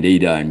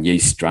candida and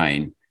yeast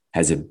strain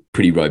has a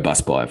pretty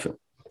robust biofilm.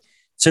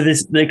 So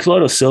the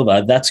colloidal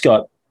silver, that's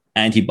got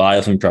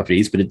antibiofilm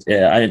properties, but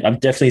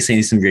I've definitely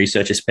seen some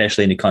research,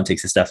 especially in the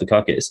context of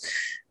Staphylococcus.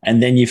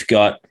 And then you've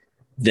got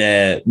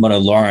the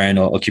monolurin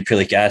or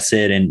caprylic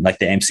acid and like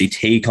the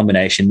MCT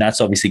combination. That's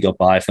obviously got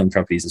biofilm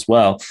properties as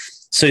well.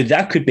 So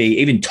that could be,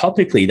 even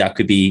topically, that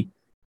could be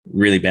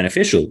really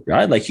beneficial,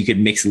 right? Like you could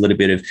mix a little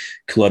bit of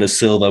colloidal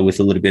silver with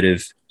a little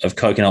bit of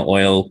coconut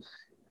oil,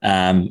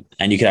 and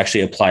you could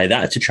actually apply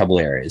that to trouble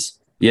areas.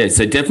 Yeah,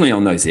 so definitely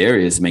on those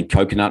areas.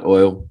 Coconut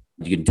oil,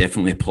 you can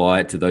definitely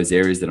apply it to those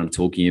areas that I'm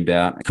talking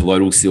about.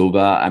 Colloidal silver.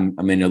 A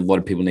lot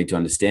of people need to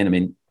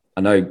understand.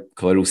 I know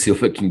colloidal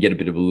silver can get a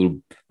little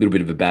bit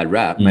of a bad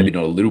rap, maybe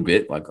not a little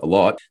bit, like a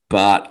lot,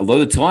 but a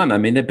lot of the time,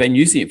 they've been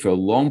using it for a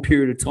long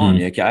period of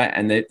time. Okay.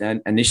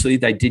 And initially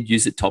they did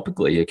use it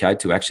topically, okay,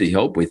 to actually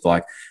help with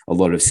like a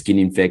lot of skin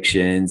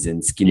infections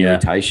and skin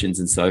irritations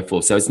and so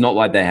forth. So it's not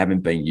like they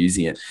haven't been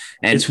using it.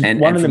 And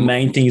one of the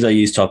main things I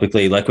use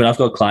topically, like when I've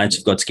got clients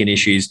who've got skin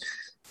issues,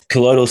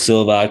 colloidal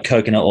silver,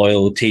 coconut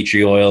oil, tea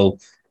tree oil,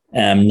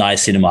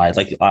 niacinamide.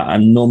 Like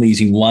I'm normally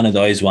using one of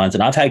those ones.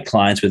 And I've had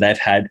clients where they've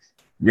had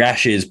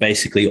rashes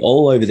basically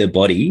all over their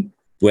body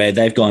where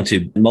they've gone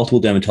to multiple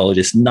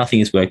dermatologists. Nothing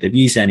has worked. They've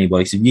used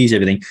antibiotics. They've used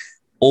everything.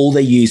 All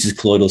they use is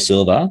colloidal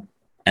silver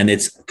and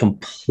it's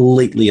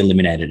completely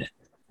eliminated it.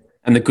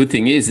 And the good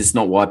thing is it's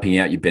not wiping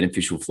out your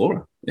beneficial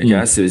flora.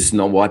 Okay. So it's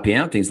not wiping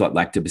out things like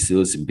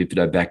lactobacillus and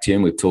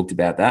bifidobacterium. We've talked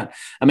about that.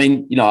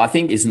 I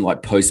think isn't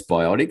like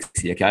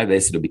postbiotics. Okay. They're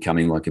sort of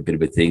becoming like a bit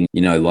of a thing,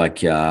 like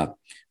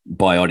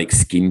biotic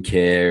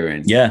skincare,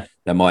 and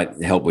they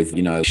might help with,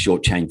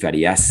 short chain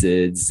fatty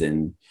acids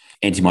and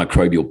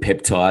antimicrobial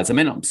peptides.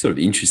 I'm sort of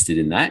interested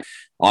in that.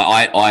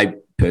 I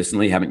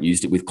personally haven't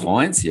used it with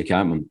clients. Okay.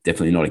 I'm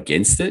definitely not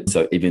against it.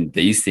 So even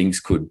these things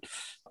could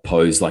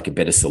pose like a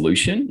better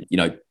solution.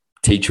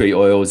 Tea tree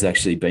oil has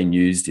actually been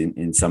used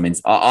in some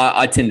instances.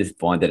 I tend to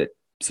find that it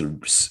sort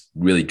of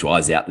really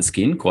dries out the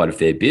skin quite a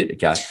fair bit.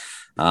 Okay.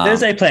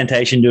 There's a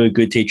plantation do a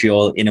good tea tree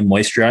oil in a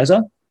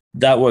moisturizer.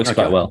 That works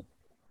quite well.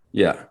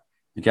 Yeah.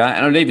 Okay.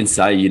 And I'd even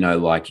say,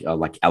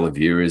 like aloe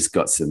vera's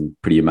got some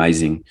pretty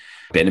amazing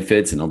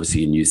benefits, and obviously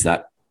you can use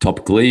that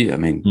topically.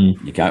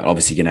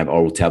 Obviously you can have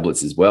oral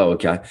tablets as well.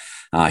 Okay.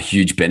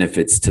 Huge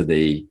benefits to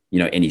the,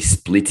 any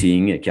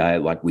splitting, okay,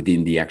 like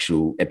within the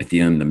actual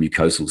epithelium, the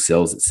mucosal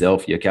cells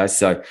itself. Okay.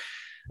 So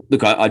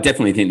look, I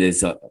definitely think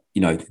there's,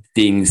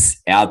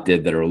 things out there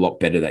that are a lot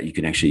better that you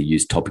can actually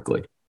use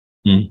topically.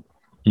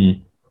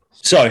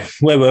 So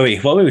where were we?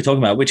 What were we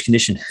talking about? Which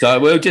condition? So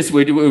we were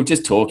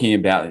just talking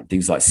about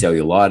things like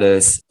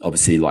cellulitis,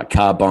 obviously like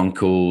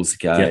carbuncles.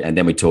 Okay. And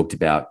then we talked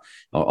about,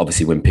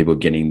 obviously when people are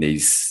getting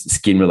these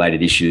skin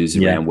related issues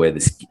around where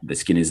the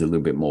skin is a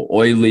little bit more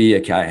oily,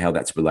 okay, how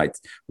that's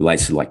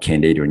relates to like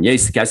candida and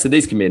yeast. Okay, so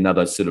these can be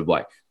another sort of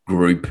like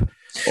group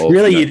of,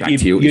 really,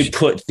 you'd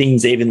put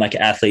things even like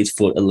athlete's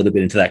foot a little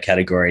bit into that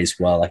category as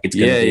well. Like it's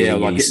going to be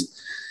like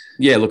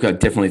look, I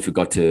definitely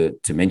forgot to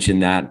mention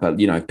that, but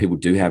people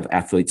do have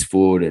athlete's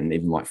foot and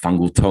even like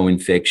fungal toe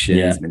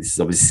infections. I mean, this is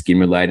obviously skin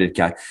related.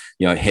 Okay,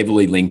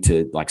 heavily linked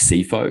to like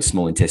SIFO,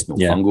 small intestinal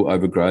fungal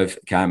overgrowth.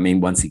 Okay, I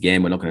mean, once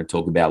again, we're not going to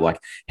talk about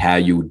like how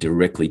you would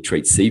directly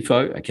treat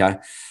SIFO. Okay,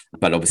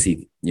 but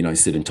obviously,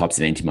 certain types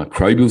of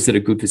antimicrobials that are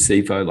good for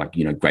SIFO,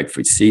 like,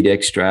 grapefruit seed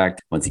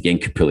extract. Once again,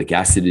 caprylic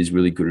acid is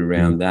really good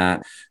around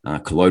that.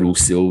 Colloidal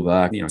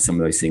silver, some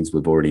of those things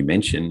we've already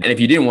mentioned. And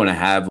if you didn't want to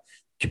have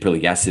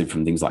caprylic acid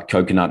from things like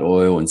coconut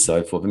oil and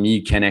so forth, I mean,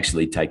 you can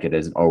actually take it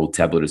as an oral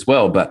tablet as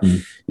well. But,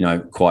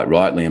 quite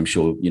rightly, I'm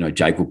sure,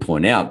 Jake will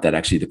point out that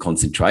actually the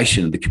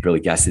concentration of the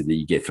caprylic acid that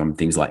you get from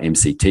things like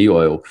MCT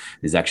oil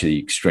is actually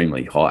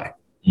extremely high.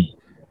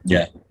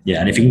 Yeah.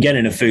 And if you can get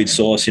in a food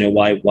source,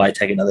 why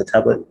take another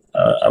tablet?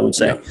 I would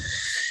say.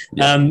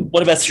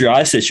 What about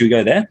psoriasis? Should we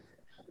go there?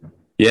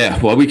 Yeah,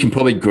 well, we can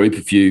probably group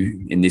a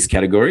few in this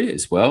category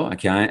as well.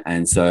 Okay.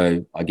 And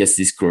so I guess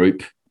this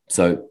group,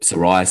 so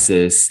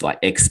psoriasis, like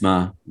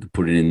eczema, we could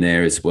put it in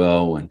there as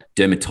well, and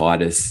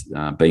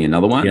dermatitis being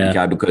another one.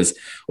 Okay, because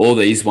all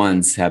these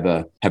ones have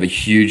a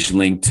huge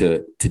link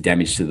to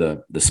damage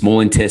to the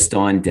small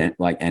intestine,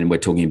 and we're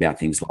talking about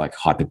things like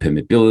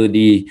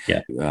hyperpermeability,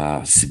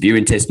 severe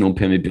intestinal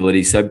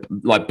permeability. So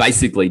like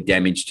basically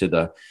damage to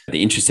the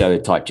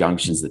intracellular tight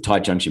junctions, the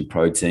tight junction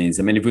proteins.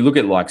 I mean, if we look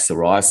at like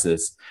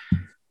psoriasis,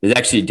 there's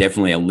actually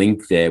definitely a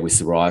link there with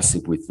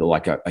psoriasis with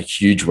like a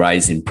huge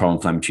raise in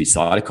pro-inflammatory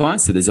cytokines.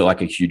 So there's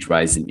like a huge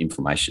raise in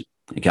inflammation.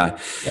 Okay.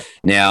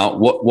 Now,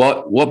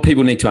 what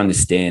people need to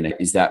understand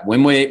is that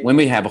when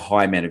we have a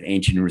high amount of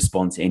antigen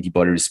response,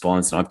 antibody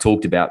response, and I've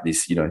talked about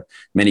this,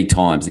 many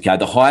times. Okay,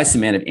 the highest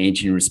amount of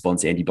antigen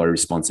response, antibody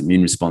response,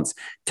 immune response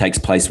takes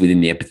place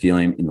within the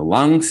epithelium in the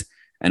lungs,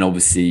 and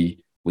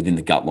obviously within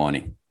the gut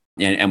lining.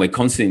 And we're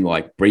constantly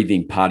like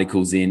breathing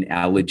particles in,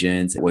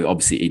 allergens. We're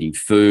obviously eating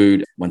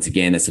food. Once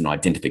again, that's an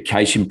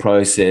identification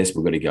process.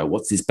 We've got to go,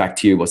 what's this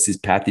bacteria? What's this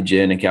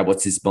pathogen? Okay,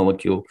 what's this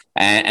molecule?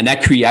 And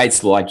that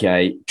creates like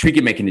a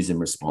trigger mechanism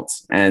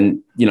response. And,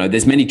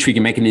 there's many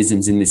trigger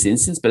mechanisms in this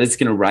instance, but it's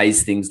going to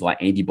raise things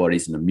like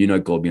antibodies and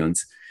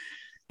immunoglobulins.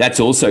 That's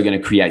also going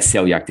to create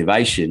cellular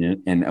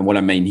activation. And what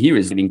I mean here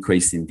is an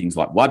increase in things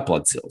like white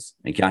blood cells.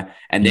 Okay.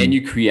 And then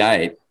you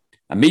create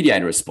a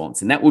mediator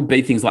response. And that would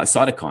be things like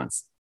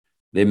cytokines.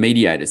 They're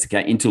mediators,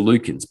 okay?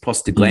 Interleukins,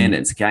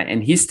 prostaglandins, okay?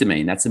 And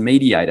histamine, that's a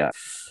mediator.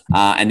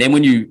 And then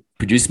when you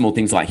produce more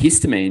things like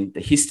histamine, the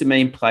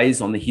histamine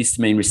plays on the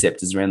histamine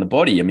receptors around the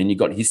body. I mean, you've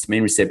got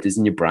histamine receptors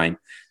in your brain.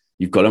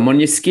 You've got them on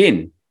your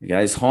skin, okay?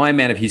 There's a high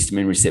amount of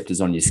histamine receptors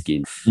on your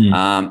skin.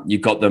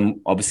 You've got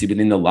them obviously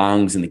within the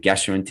lungs and the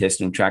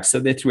gastrointestinal tract.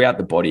 So they're throughout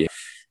the body.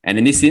 And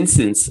in this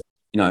instance,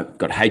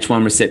 got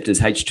H1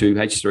 receptors, H2,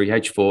 H3,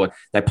 H4.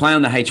 They play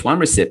on the H1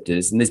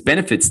 receptors, and there's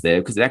benefits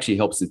there because it actually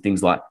helps with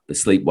things like the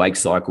sleep-wake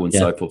cycle and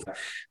so forth.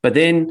 But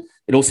then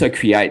it also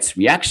creates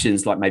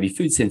reactions like maybe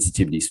food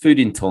sensitivities, food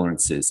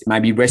intolerances,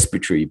 maybe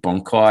respiratory,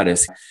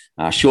 bronchitis,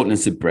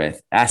 shortness of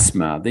breath,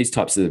 asthma, these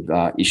types of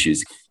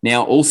issues.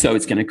 Now, also,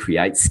 it's going to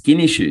create skin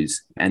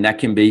issues, and that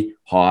can be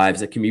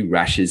hives, it can be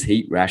rashes,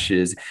 heat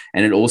rashes,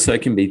 and it also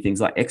can be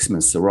things like eczema,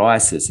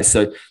 psoriasis.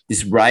 So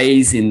this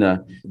raise in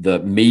the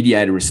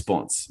mediator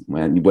response,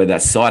 where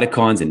that's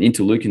cytokines and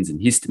interleukins and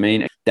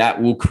histamine,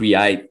 that will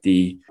create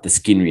the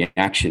skin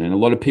reaction. And a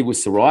lot of people with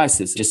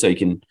psoriasis, just so you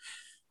can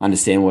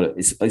understand what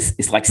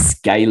it's like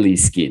scaly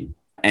skin.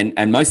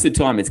 And most of the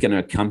time it's going to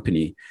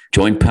accompany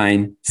joint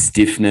pain,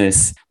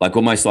 stiffness, like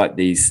almost like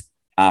these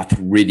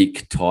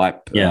arthritic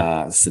type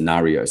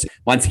scenarios.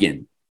 Once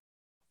again,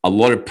 a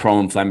lot of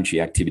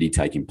pro-inflammatory activity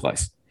taking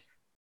place.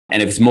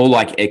 And if it's more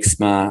like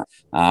eczema,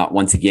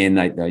 once again,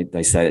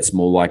 they say it's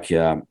more like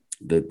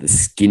the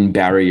skin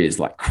barrier is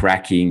like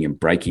cracking and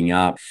breaking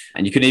up.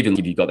 And you can even,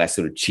 if you've got that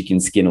sort of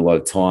chicken skin a lot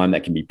of time,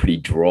 that can be pretty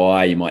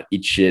dry. You might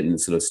itch it and it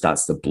sort of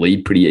starts to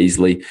bleed pretty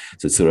easily.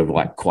 So it's sort of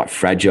like quite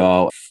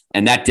fragile.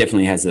 And that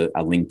definitely has a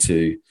link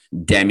to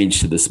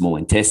damage to the small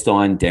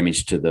intestine,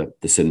 damage to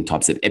the certain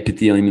types of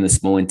epithelium in the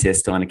small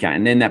intestine. Okay.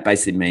 And then that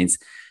basically means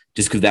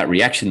just because that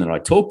reaction that I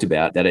talked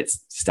about, that it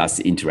starts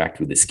to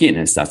interact with the skin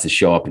and starts to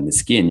show up in the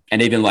skin.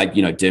 And even like,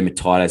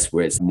 dermatitis,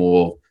 where it's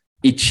more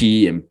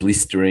itchy and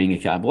blistering.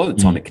 Okay, a lot of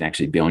the time it can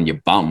actually be on your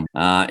bum.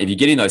 If you're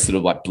getting those sort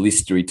of like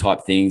blistery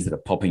type things that are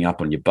popping up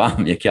on your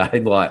bum, okay,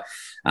 like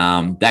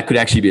that could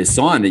actually be a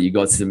sign that you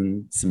got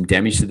some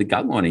damage to the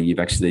gut lining. You've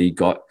actually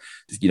got,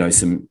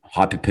 some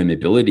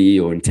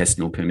hyperpermeability or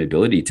intestinal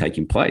permeability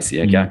taking place.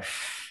 Yeah, okay.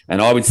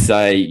 And I would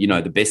say,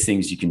 the best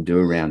things you can do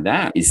around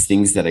that is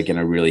things that are going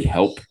to really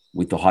help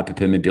with the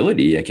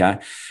hyperpermeability. Okay.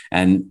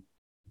 And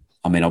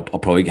I mean, I'll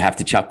probably have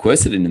to chuck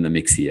quercetin in the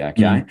mix here,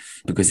 okay,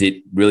 because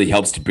it really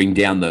helps to bring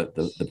down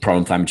the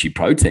pro-inflammatory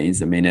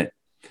proteins. I mean, it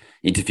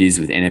interferes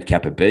with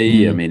NF-kappa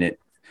B. I mean, it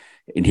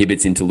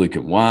inhibits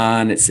interleukin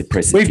 1. It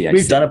suppresses TH17.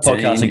 We've done a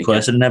podcast in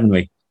quercetin, haven't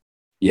we?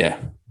 Yeah.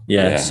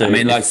 Yeah. So I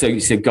mean,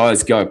 so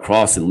guys, go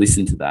across and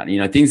listen to that.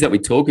 Things that we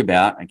talk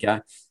about,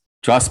 okay,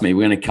 trust me,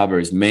 we're going to cover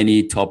as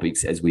many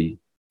topics as we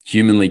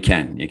humanly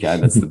can. Okay.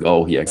 That's the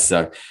goal here.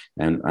 So,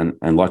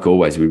 and like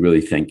always, we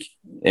really thank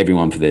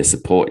everyone for their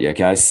support.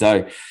 Okay.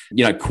 So,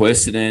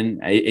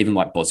 quercetin, even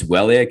like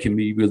Boswellia can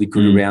be really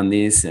good around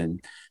this.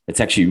 And it's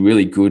actually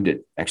really good.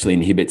 It actually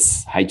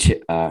inhibits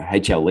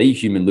HLE,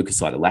 human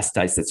leukocyte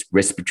elastase. That's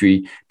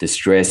respiratory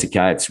distress.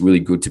 Okay. It's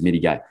really good to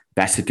mitigate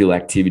basophil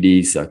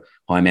activity. So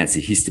high amounts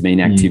of histamine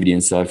activity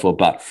and so forth.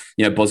 But,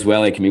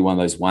 Boswellia can be one of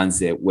those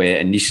ones where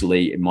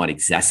initially it might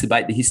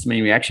exacerbate the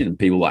histamine reaction and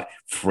people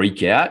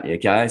freak out.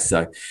 Okay.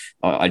 So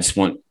I just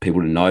want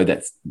people to know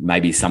that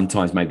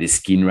sometimes the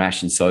skin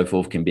rash and so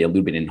forth can be a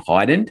little bit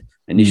heightened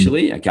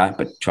initially. Okay.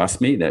 But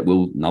trust me, that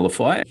will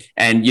nullify it.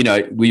 And,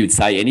 we would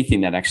say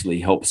anything that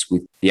actually helps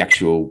with the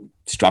actual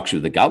structure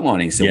of the gut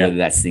lining. So whether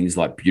that's things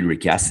like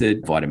butyric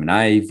acid, vitamin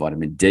A,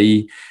 vitamin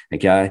D,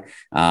 okay,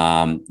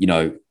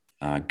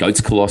 goat's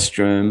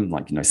colostrum,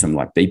 something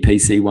like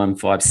BPC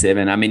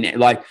 157. I mean,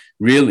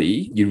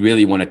 you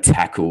really want to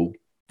tackle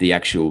the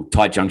actual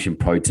tight junction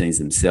proteins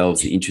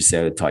themselves, the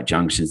intracellular tight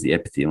junctions, the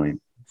epithelium.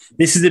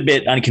 This is a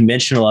bit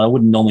unconventional. I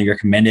wouldn't normally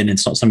recommend it. And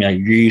it's not something I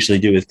usually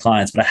do with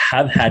clients, but I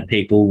have had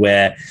people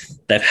where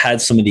they've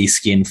had some of these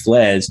skin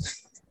flares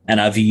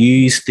and I've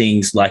used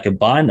things like a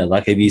binder,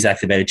 like I've used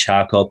activated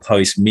charcoal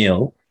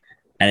post-meal,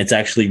 and it's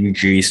actually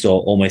reduced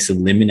or almost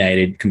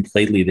eliminated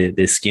completely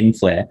the skin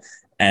flare.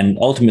 And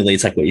ultimately,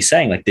 it's like what you're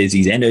saying, there's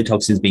these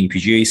endotoxins being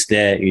produced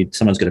there.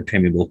 Someone's got a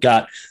permeable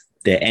gut.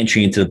 They're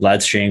entering into the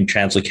bloodstream,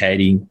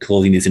 translocating,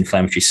 causing this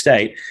inflammatory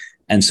state.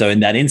 And so in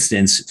that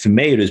instance, for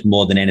me, it was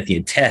more than anything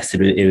a test.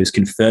 It was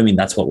confirming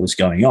that's what was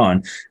going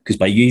on, because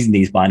by using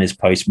these binders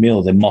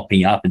post-meal, they're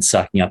mopping up and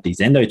sucking up these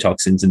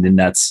endotoxins, and then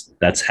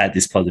that's had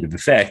this positive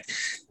effect.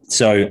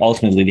 So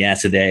ultimately, the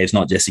answer there is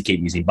not just to keep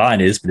using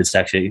binders, but it's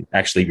to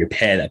actually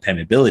repair that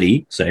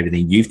permeability. So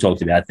everything you've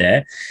talked about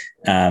there.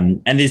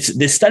 And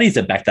there's studies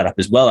that back that up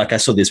as well. I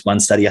saw this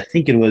one study, I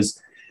think it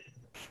was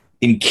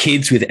in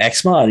kids with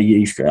eczema. I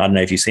don't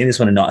know if you've seen this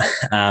one or not.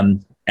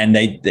 And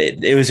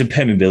it was a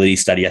permeability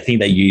study. I think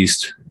they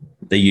used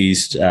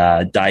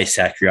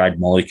disaccharide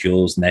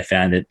molecules, and they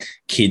found that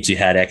kids who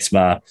had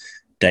eczema,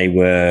 they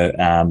were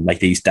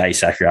these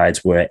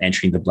disaccharides were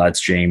entering the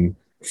bloodstream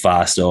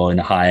faster or in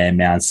higher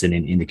amounts than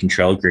in the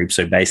control group.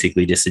 So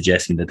basically just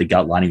suggesting that the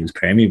gut lining was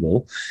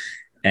permeable.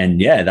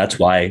 And that's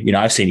why,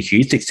 I've seen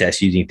huge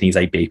success using things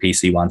like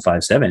BPC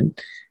 157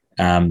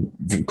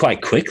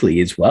 quite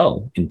quickly as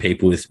well in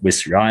people with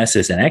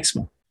psoriasis and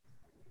eczema.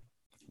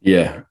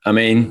 Yeah. I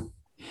mean,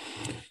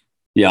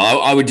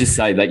 I would just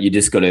say that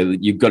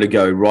you've got to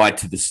go right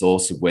to the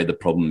source of where the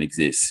problem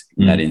exists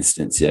in that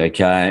instance. Yeah,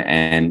 okay.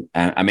 And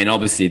I mean,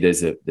 obviously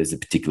there's a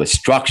particular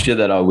structure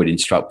that I would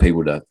instruct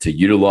people to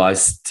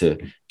utilize to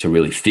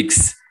really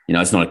fix.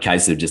 It's not a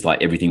case of just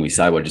everything we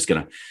say, we're just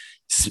going to,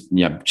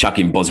 chuck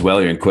in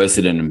Boswellia and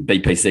quercetin and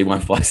BPC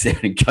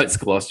 157 and goat's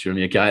colostrum.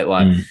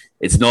 Okay.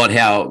 It's not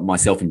how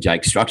myself and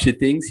Jake structure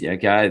things.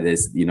 Okay.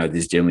 There's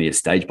generally a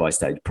stage by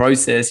stage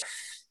process.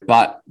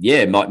 But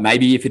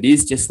maybe if it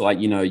is just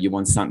you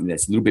want something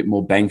that's a little bit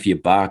more bang for your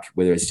buck,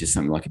 whether it's just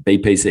something like a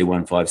BPC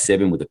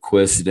 157 with a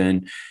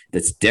quercetin,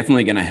 that's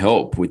definitely going to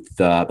help with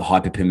the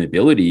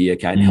hyperpermeability,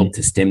 okay, and help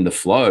to stem the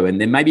flow.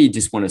 And then maybe you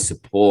just want to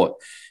support,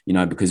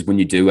 because when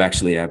you do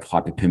actually have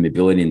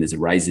hyperpermeability and there's a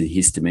raise of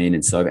histamine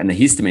and the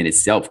histamine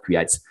itself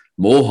creates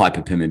more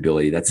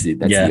hyperpermeability. That's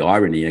the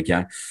irony,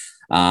 okay,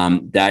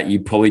 that you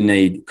probably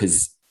need,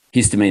 because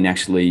histamine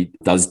actually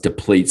does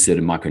deplete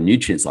certain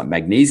micronutrients like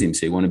magnesium.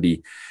 So you want to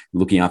be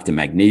looking after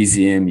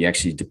magnesium. You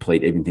actually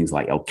deplete even things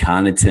like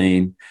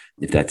L-carnitine,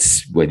 if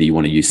that's whether you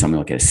want to use something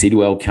like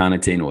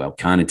acetyl-L-carnitine or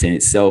L-carnitine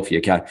itself.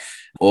 Okay.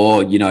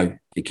 Or,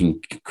 it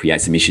can create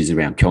some issues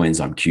around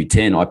coenzyme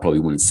Q10. I probably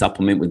wouldn't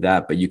supplement with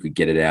that, but you could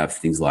get it out of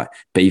things like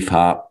beef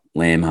heart,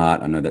 lamb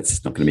heart. I know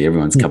that's not going to be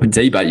everyone's cup of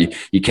tea, but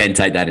you can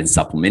take that in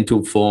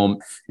supplemental form.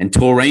 And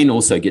taurine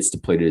also gets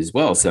depleted as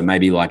well. So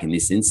maybe in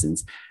this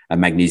instance, a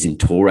magnesium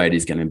taurate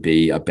is going to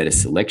be a better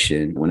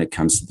selection when it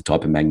comes to the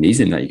type of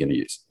magnesium that you're going to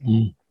use.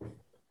 Do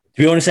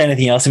we want to say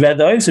anything else about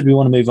those, or do we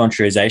want to move on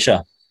to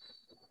rosacea?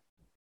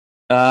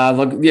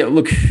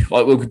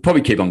 We could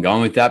probably keep on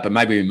going with that, but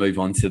maybe we move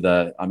on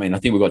to I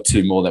think we've got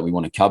two more that we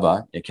want to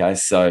cover. Okay.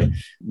 So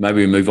maybe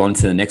we move on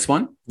to the next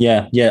one.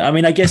 Yeah. I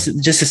mean, I guess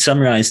just to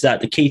summarize that,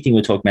 the key thing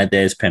we're talking about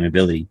there is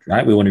permeability,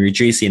 right? We want to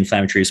reduce the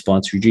inflammatory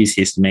response, reduce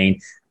histamine,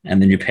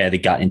 and then repair the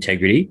gut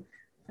integrity.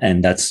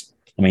 And that's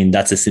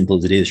as simple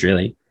as it is,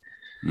 really.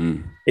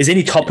 Is there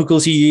any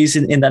topicals you use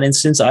in that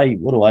instance?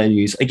 What do I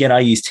use? Again,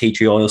 I use tea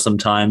tree oil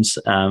sometimes.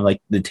 Like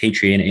the tea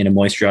tree in a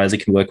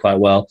moisturizer can work quite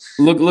well.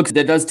 Look,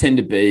 there does tend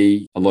to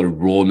be a lot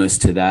of rawness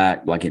to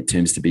that, like it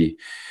tends to be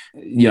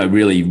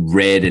really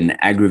red and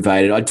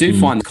aggravated. I do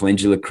find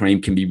calendula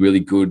cream can be really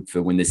good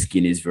for when the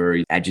skin is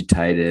very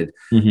agitated,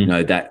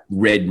 that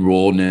red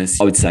rawness.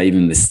 I would say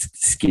even the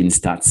skin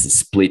starts to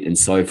split and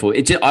so forth.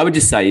 I would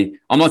just say,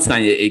 I'm not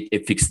saying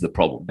it fixes the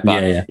problem,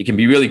 but it can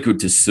be really good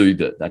to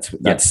soothe it.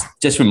 That's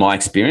just from my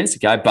experience.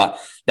 Okay. But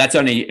that's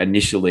only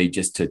initially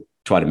just to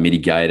try to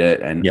mitigate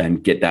it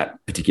and get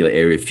that particular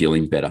area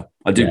feeling better.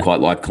 I do quite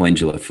like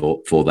calendula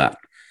for that.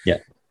 Yeah.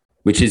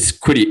 Which is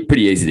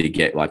pretty easy to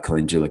get, like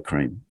calendula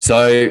cream.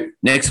 So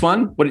next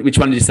one, which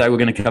one did you say we're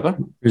going to cover?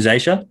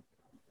 Rosacea.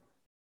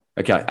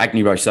 Okay,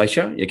 acne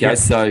rosacea. Okay, yep.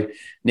 So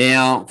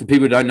now for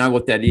people who don't know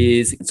what that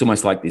is, it's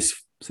almost like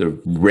this sort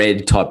of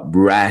red type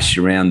rash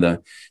around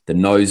the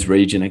nose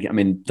region. I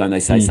mean, don't they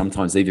say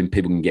sometimes even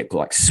people can get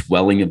like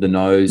swelling of the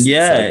nose?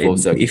 Yeah,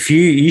 so if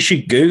you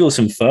should Google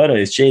some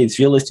photos. Geez, if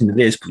you're listening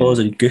to this, pause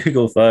and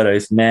Google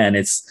photos.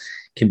 Man,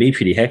 can be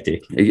pretty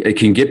hectic. It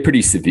can get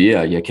pretty severe,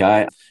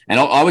 okay? And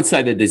I would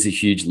say that there's a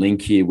huge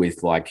link here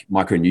with like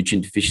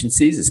micronutrient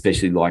deficiencies,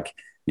 especially like,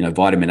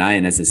 vitamin A.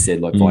 And as I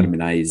said, like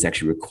vitamin A is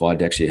actually required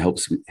to actually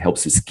helps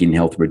with skin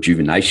health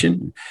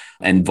rejuvenation,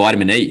 and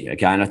vitamin E,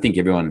 okay? And I think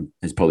everyone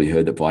has probably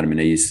heard that vitamin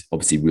E is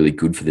obviously really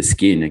good for the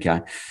skin,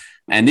 okay?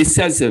 And this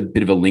has a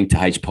bit of a link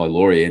to H.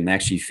 pylori, and they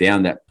actually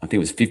found that I think it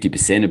was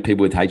 50% of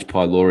people with H.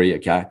 pylori,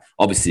 okay,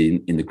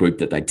 obviously in the group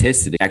that they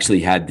tested,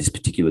 actually had this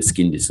particular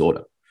skin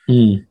disorder.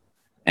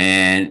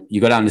 And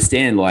you got to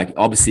understand, like,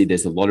 obviously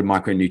there's a lot of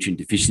micronutrient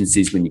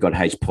deficiencies when you got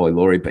H.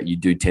 pylori, but you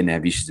do tend to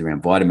have issues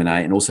around vitamin A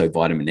and also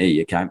vitamin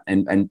E, okay?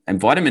 And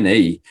vitamin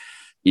E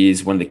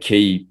is one of the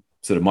key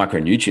sort of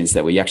micronutrients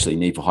that we actually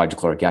need for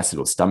hydrochloric acid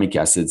or stomach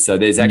acid. So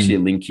there's actually a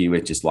link here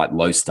with just like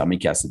low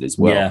stomach acid as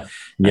well.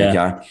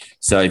 Okay.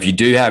 So if you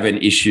do have an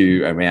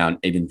issue around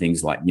even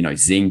things like,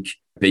 zinc,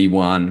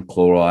 B1,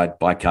 chloride,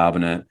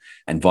 bicarbonate,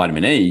 and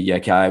vitamin E,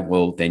 okay,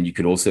 well, then you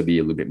could also be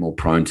a little bit more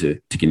prone to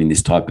getting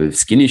this type of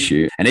skin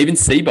issue. And even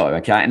SIBO,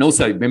 okay? And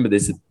also, remember,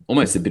 there's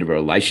almost a bit of a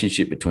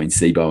relationship between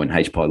SIBO and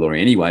H.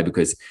 pylori anyway,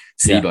 because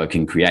SIBO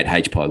can create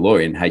H.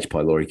 pylori and H.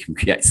 pylori can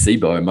create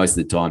SIBO. And most of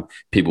the time,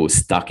 people are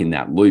stuck in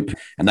that loop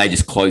and they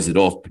just close it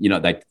off.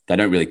 They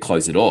don't really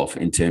close it off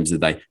in terms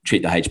of they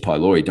treat the H.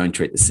 pylori, don't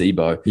treat the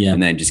SIBO,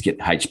 and then just get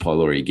H.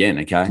 pylori again,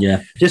 okay?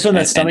 Yeah. Just on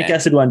that stomach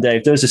acid one,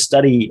 Dave, there was a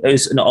study, it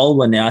was an old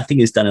one now, I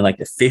think it's done in like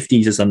the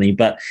 50s or something,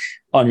 but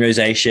on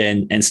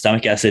rosacea and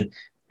stomach acid.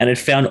 And it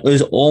found it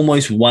was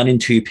almost 1 in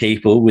 2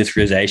 people with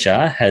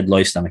rosacea had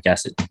low stomach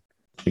acid,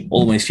 like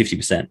almost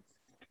 50%.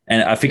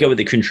 And I forget what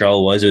the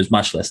control was. It was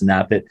much less than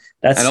that, but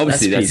that's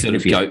that sort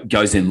of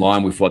goes in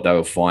line with what they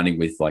were finding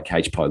with like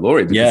H.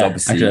 pylori, because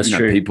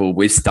obviously people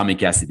with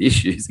stomach acid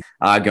issues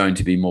are going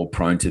to be more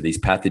prone to these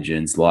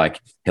pathogens like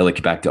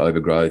Helicobacter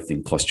overgrowth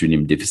and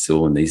Clostridium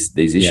difficile and these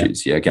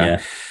issues.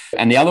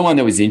 And the other one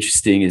that was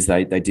interesting is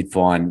they did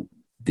find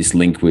this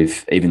link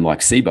with even like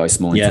SIBO,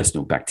 small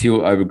intestinal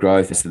bacterial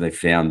overgrowth. So they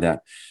found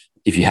that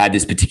if you had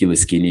this particular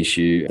skin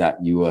issue,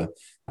 that you were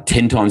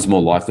 10 times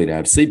more likely to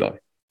have SIBO.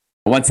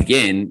 Once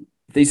again,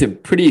 these are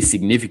pretty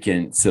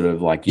significant sort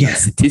of like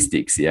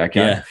statistics.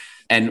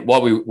 And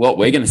what we're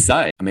going to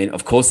say, I mean,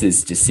 of course,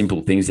 there's just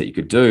simple things that you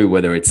could do,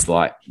 whether it's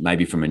like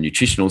maybe from a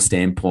nutritional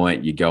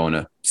standpoint, you go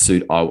on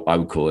I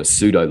would call it a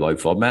pseudo low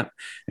FODMAP.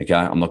 Okay.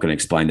 I'm not going to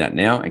explain that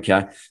now.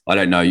 Okay. I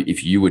don't know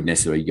if you would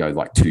necessarily go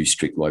like too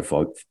strict low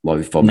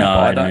FODMAP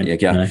either.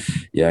 Okay. No.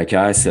 Yeah.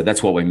 Okay. So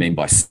that's what we mean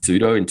by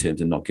pseudo in terms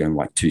of not going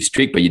like too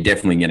strict, but you're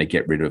definitely going to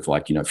get rid of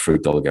like,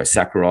 fruit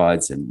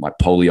oligosaccharides and like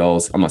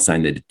polyols. I'm not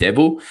saying they're the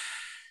devil,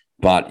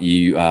 but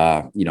you're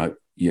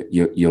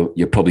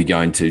probably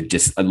going to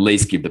just at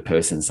least give the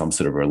person some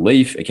sort of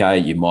relief. Okay.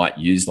 You might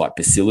use like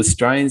bacillus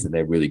strains and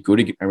they're really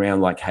good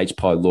around like H.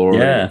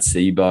 pylori and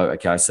SIBO.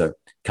 Okay. So it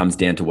comes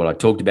down to what I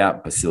talked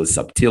about, Bacillus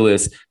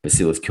subtilis,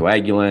 Bacillus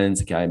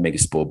coagulans, okay,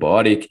 Megaspore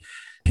biotic.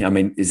 I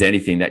mean, is there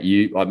anything that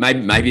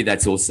maybe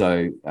that's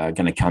also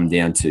going to come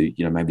down to,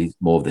 maybe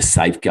more of the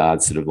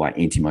safeguards, sort of like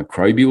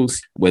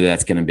antimicrobials, whether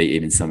that's going to be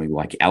even something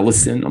like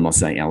allicin. I'm not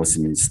saying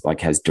allicin is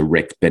like has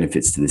direct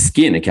benefits to the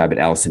skin, okay, but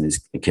allicin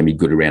can be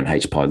good around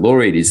H.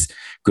 pylori. It is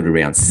good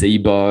around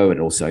SIBO. It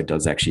also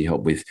does actually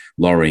help with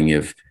lowering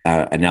of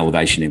an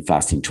elevation in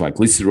fasting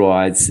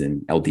triglycerides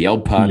and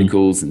LDL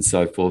particles and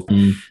so forth.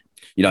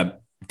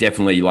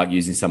 Definitely like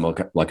using some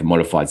like a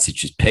modified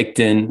citrus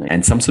pectin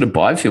and some sort of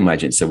biofilm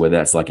agent. So whether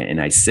that's like an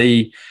NAC,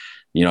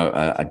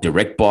 a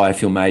direct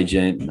biofilm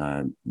agent,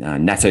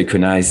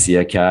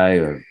 nattokinase, okay,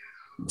 or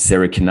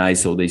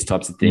serokinase, all these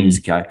types of things,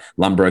 okay,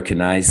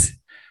 lumbrokinase.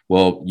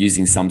 Well,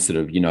 using some sort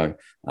of,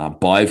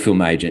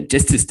 biofilm agent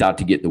just to start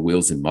to get the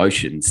wheels in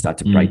motion and start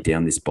to break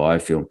down this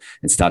biofilm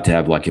and start to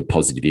have like a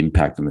positive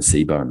impact on the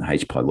SIBO and the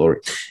H. pylori.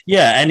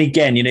 Yeah. And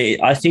again,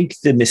 I think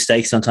the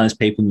mistake sometimes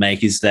people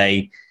make is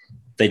they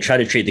try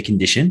to treat the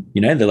condition,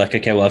 they're like,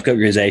 okay, well, I've got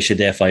rosacea,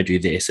 therefore I do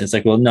this. And it's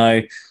like, well,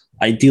 no,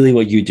 ideally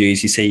what you do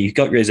is you say you've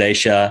got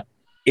rosacea.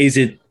 Is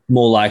it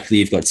more likely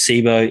you've got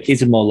SIBO?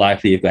 Is it more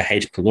likely you've got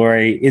H.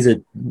 pylori? Is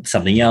it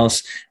something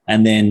else?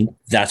 And then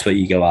that's what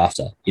you go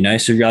after, you know?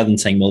 So rather than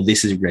saying, well,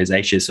 this is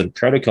rosacea sort of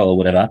protocol or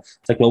whatever,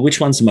 it's like, well, which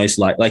one's the most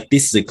like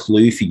this is a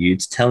clue for you.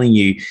 It's telling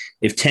you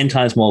if 10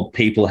 times more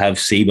people have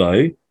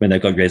SIBO when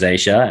they've got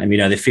rosacea, and we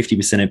know that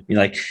 50% of,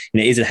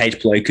 is it H.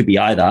 pylori? It could be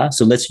either.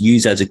 So let's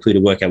use that as a clue to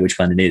work out which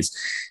one it is.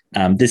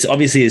 This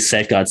obviously is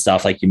safeguard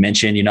stuff, like you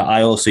mentioned.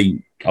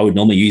 I would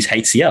normally use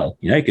HCl,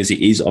 because it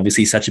is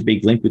obviously such a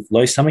big link with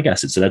low stomach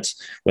acid. So that's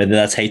whether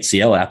that's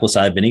HCl or apple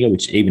cider vinegar,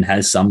 which even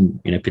has some,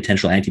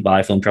 potential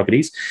antibiofilm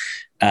properties.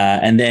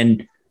 And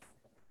then,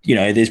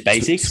 there's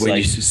basics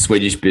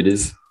Swedish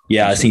bitters.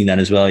 Yeah, I was thinking that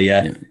as well.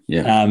 Yeah.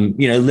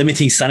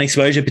 Limiting sun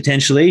exposure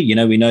potentially.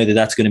 We know that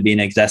that's going to be an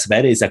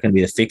exacerbator. Is that going to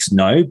be a fix?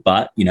 No,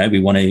 but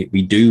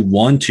we do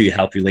want to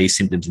help relieve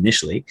symptoms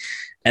initially.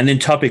 And then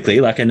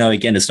topically, like I know,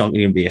 again, it's not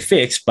going to be a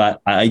fix,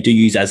 but I do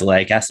use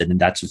azelaic acid, and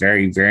that's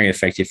very, very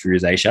effective for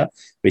rosacea,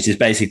 which is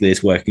basically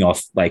just working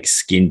off like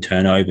skin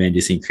turnover and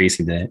just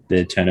increasing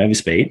the turnover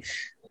speed.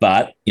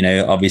 But,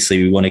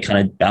 obviously we want to kind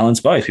of balance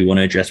both. We want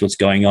to address what's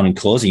going on and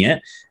causing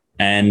it.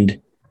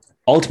 And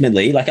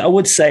ultimately, like I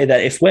would say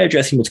that if we're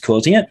addressing what's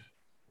causing it,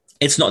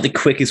 it's not the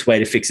quickest way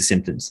to fix the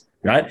symptoms,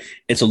 right?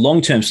 It's a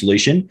long-term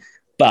solution.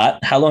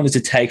 But how long does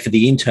it take for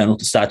the internal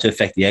to start to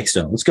affect the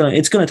external? It's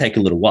going to take a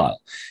little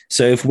while.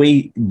 So if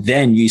we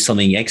then use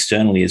something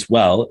externally as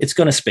well, it's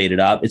going to speed it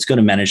up. It's going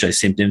to manage those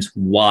symptoms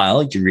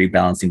while you're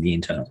rebalancing the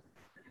internal.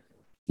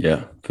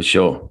 Yeah, for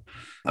sure.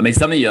 I mean,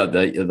 something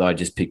that I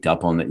just picked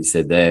up on that you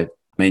said there,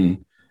 I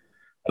mean,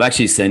 I've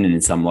actually seen it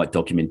in some like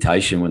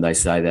documentation when they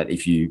say that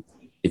if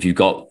you've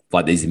got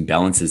like these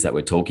imbalances that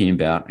we're talking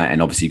about,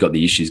 and obviously you've got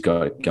the issues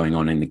going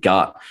on in the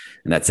gut,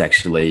 and that's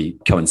actually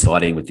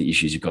coinciding with the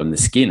issues you've got in the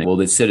skin. Well,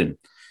 there's certain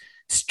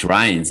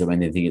strains. I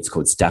mean, I think it's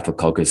called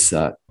Staphylococcus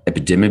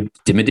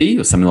epidermidis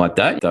or something like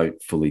that.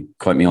 Don't fully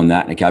quote me on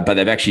that, okay? But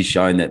they've actually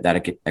shown that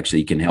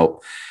actually can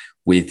help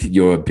with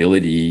your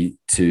ability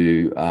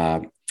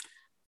to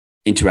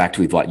interact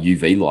with like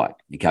UV light,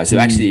 okay? So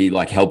actually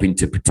like helping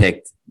to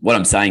protect, what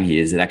I'm saying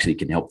here is it actually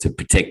can help to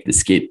protect the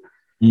skin.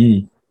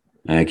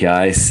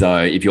 Okay,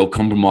 so if you're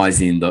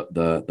compromising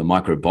the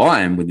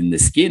microbiome within the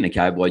skin,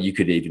 okay, well, you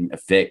could even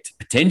affect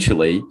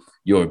potentially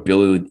your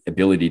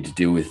ability to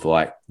deal with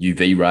like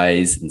UV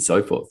rays and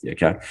so forth,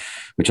 okay,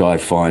 which I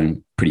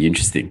find pretty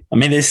interesting. I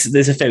mean,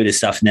 there's a fair bit of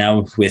stuff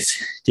now with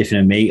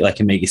different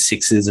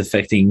omega-6s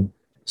affecting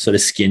sort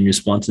of skin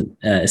response,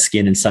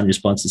 skin and sun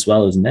response as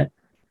well, isn't there?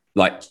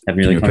 Like, haven't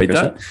really can you repeat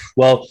that?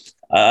 Well,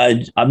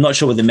 I'm not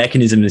sure what the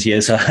mechanism is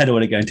here, so I don't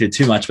want to go into it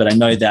too much, but I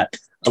know that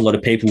a lot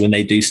of people, when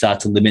they do start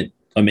to limit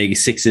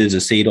omega-6s or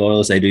seed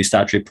oils, they do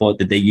start to report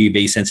that their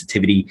UV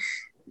sensitivity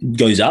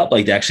goes up.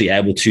 Like they're actually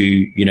able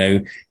to,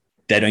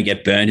 they don't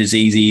get burned as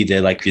easy.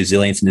 They're like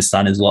resilience in the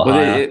sun is a lot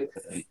higher.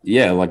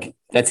 Like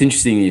that's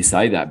interesting you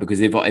say that, because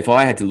if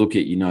I had to look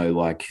at,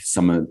 like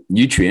some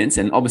nutrients,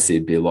 and obviously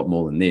it'd be a lot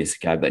more than this,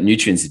 okay, but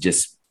nutrients are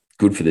just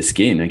good for the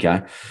skin,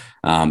 okay?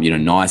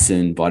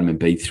 Niacin, vitamin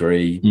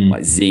B3,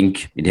 like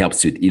zinc, it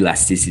helps with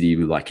elasticity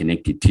with like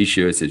connective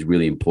tissue. So it's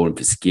really important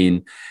for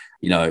skin.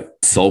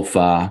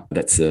 Sulfur,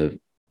 that's a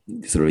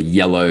sort of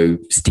yellow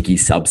sticky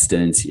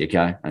substance.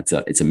 Okay.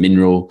 It's a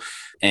mineral,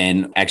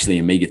 and actually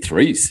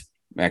omega-3s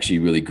are actually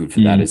really good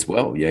for that as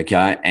well. Yeah.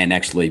 Okay. And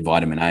actually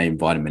vitamin A and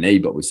vitamin E,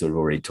 but we sort of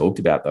already talked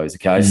about those.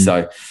 Okay.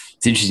 So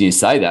it's interesting you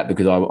say that,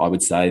 because I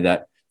would say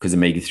that because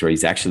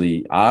omega-3s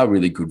actually are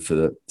really good for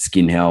the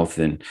skin health,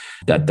 and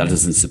that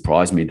doesn't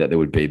surprise me that there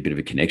would be a bit of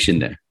a connection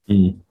there.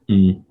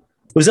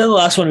 Was that the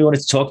last one we wanted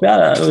to talk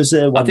about?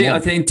 I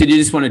think. Did you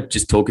just want to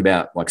just talk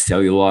about like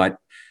cellulite?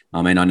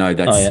 I mean, I know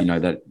that's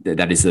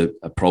that is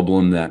a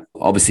problem that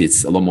obviously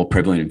it's a lot more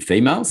prevalent in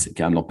females.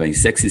 Okay, I'm not being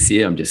sexist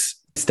here. I'm just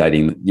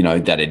stating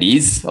that it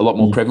is a lot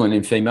more prevalent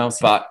in females.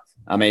 But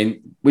I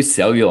mean, with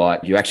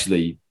cellulite, you're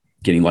actually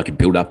getting like a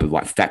buildup of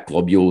like fat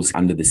globules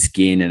under the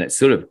skin, and it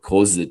sort of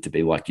causes it to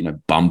be like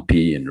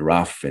bumpy and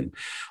rough and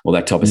all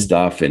that type of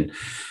stuff. And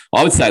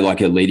I would say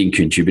like a leading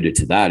contributor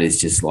to that is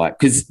just like,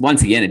 because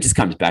once again, it just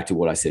comes back to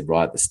what I said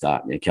right at the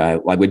start. Okay.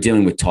 Like we're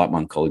dealing with type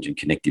 1 collagen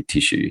connective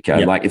tissue. Okay.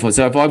 Yep. Like if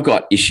I've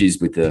got issues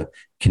with the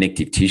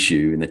connective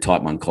tissue and the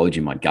type 1 collagen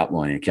in my gut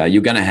line, okay,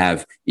 you're going to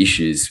have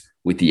issues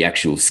with the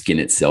actual skin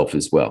itself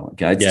as well.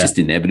 Okay. It's just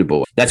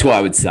inevitable. That's why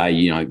I would say,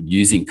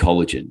 using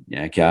collagen,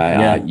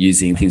 okay,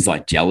 using things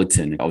like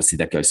gelatin, obviously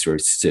that goes through a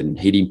certain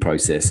heating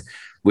process.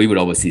 We would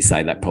obviously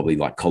say that probably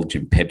like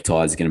collagen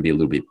peptides are going to be a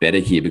little bit better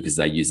here, because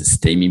they use a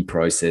steaming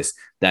process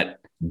that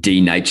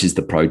denatures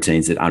the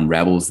proteins, that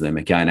unravels them,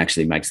 okay, and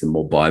actually makes them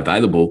more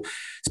bioavailable,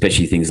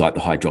 especially things like the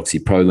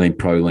hydroxyproline,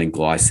 proline,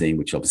 glycine,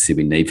 which obviously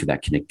we need for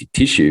that connective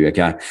tissue,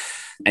 okay?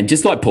 And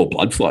just like poor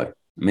blood flow.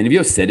 I mean, if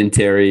you're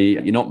sedentary,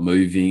 you're not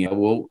moving,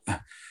 well,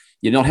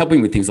 you're not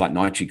helping with things like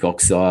nitric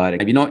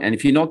oxide. If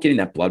you're not getting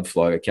that blood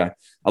flow, okay,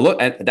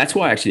 that's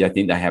why actually I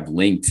think they have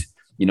linked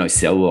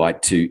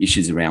cellulite to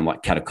issues around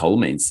like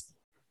catecholamines.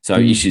 So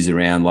issues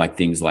around like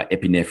things like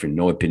epinephrine,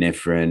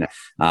 norepinephrine,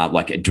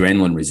 like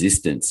adrenaline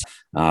resistance,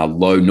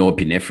 low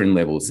norepinephrine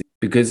levels.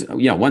 Because,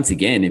 once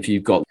again, if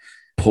you've got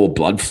poor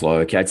blood flow.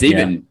 Okay. It's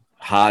even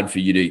hard for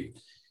you to,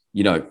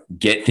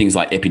 get things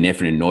like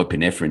epinephrine and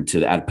norepinephrine to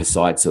the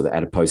adipocytes or the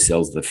adipose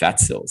cells, the fat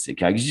cells.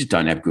 Okay. You just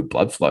don't have good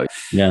blood flow.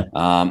 Yeah.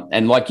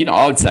 And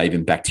I would say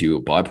even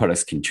bacterial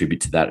byproducts contribute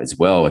to that as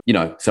well.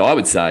 So I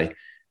would say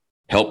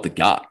help the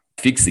gut,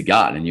 fix the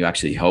gut, and you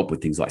actually help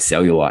with things like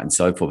cellulite and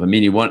so forth. I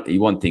mean, you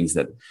want things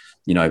that,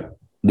 a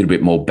little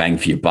bit more bang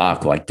for your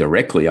buck, like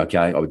directly. Okay.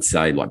 I would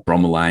say like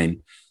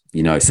bromelain,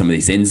 some of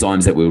these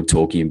enzymes that we were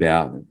talking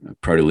about,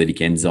 proteolytic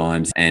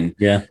enzymes, and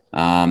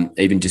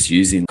even just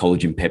using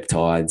collagen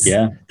peptides.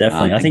 Yeah,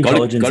 definitely. I think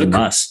collagen's a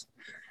must.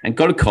 And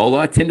gotu kola,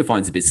 I tend to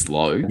find it's a bit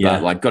slow,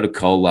 but like gotu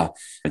kola,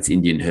 it's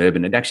Indian herb,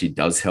 and it actually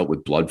does help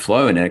with blood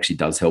flow, and it actually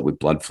does help with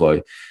blood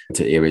flow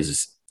to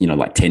areas,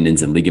 like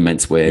tendons and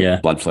ligaments where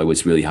blood flow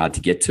was really hard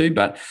to get to.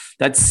 But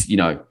that's,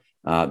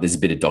 there's a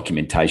bit of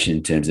documentation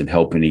in terms of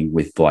helping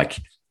with like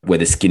where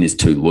the skin is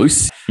too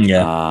loose.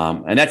 Yeah.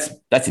 And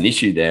that's an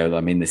issue there. I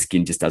mean, the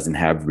skin just doesn't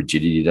have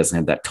rigidity, it doesn't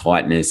have that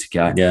tightness.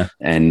 Okay. Yeah.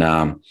 And,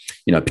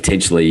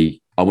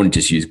 potentially I wouldn't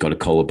just use gotu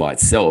kola by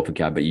itself.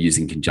 Okay. But you use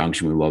in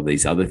conjunction with a lot of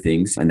these other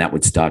things, and that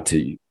would start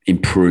to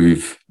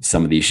improve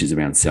some of the issues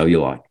around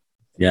cellulite.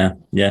 Yeah.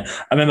 Yeah.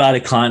 I remember I had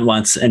a client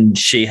once and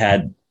she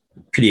had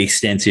pretty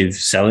extensive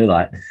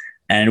cellulite.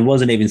 And it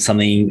wasn't even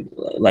something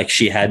like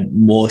she had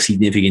more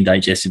significant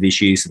digestive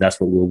issues. So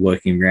that's what we were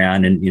working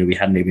around. And, we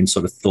hadn't even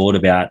sort of thought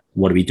about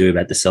what do we do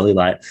about the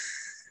cellulite.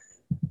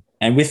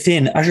 And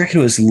within, I reckon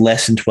it was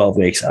less than 12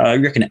 weeks, I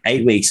reckon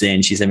 8 weeks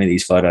in, she sent me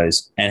these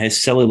photos and her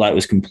cellulite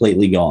was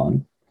completely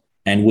gone.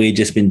 And we'd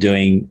just been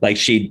doing, like,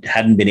 she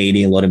hadn't been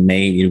eating a lot of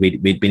meat.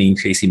 We'd been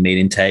increasing meat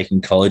intake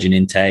and collagen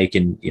intake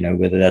and,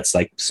 whether that's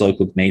like slow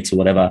cooked meats or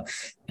whatever.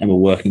 And we're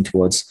working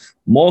towards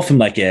more from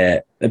like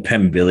a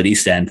permeability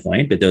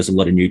standpoint, but there was a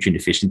lot of nutrient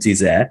deficiencies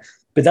there.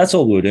 But that's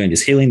all we were doing,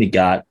 just healing the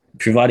gut,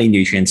 providing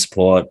nutrient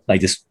support,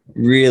 like just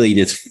really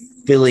just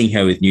filling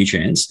her with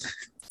nutrients.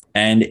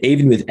 And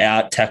even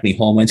without tackling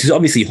hormones, because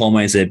obviously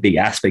hormones are a big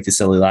aspect of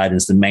cellulite and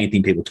it's the main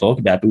thing people talk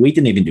about, but we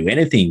didn't even do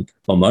anything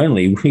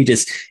hormonally. We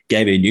just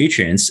gave her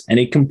nutrients and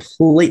it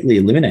completely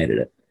eliminated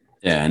it.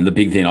 Yeah. And the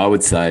big thing I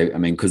would say, I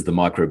mean, because the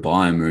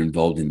microbiome are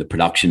involved in the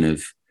production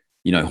of,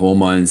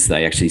 hormones,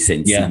 they actually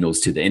send signals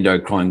to the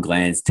endocrine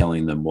glands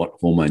telling them what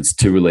hormones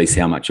to release,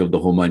 how much of the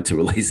hormone to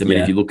release. I mean,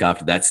 if you look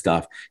after that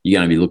stuff, you're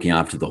going to be looking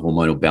after the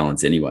hormonal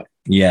balance anyway.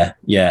 Yeah.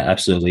 Yeah,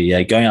 absolutely.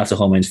 Yeah. Going after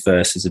hormones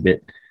first is a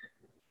bit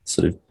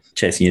sort of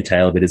chasing your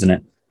tail a bit, isn't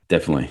it?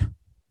 Definitely.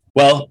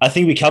 Well, I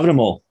think we covered them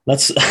all. I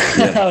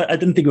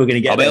didn't think we were going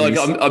to get. I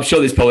mean, I'm sure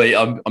there's probably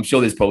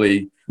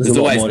there's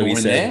always more in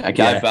there.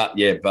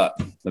 Okay, but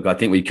look, I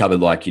think we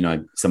covered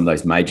some of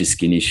those major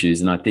skin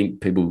issues, and I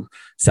think people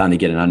starting to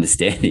get an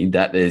understanding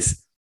that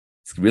it's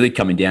really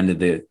coming down to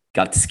the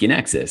gut to skin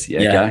axis.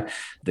 Okay,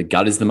 the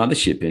gut is the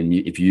mothership, and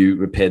if you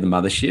repair the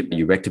mothership,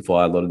 you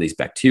rectify a lot of these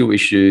bacterial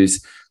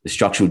issues, the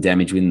structural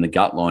damage within the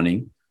gut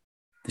lining.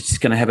 It's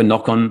just going to have a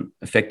knock-on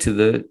effect to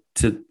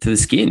the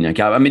skin.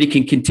 Okay, I mean, you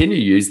can continue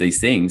to use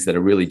these things that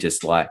are really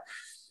just like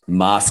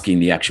masking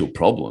the actual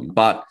problem,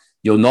 but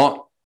you're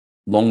not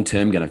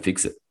long-term going to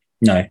fix it.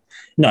 No.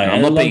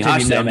 I'm not being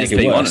harsh. I'm just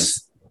being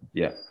honest.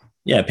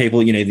 Yeah.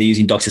 People, they're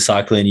using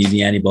doxycycline,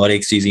 using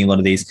antibiotics, using a lot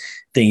of these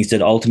things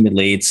that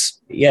ultimately it's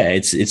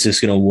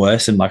just going to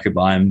worsen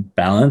microbiome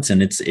balance,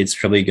 and it's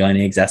probably going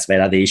to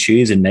exacerbate other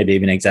issues and maybe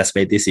even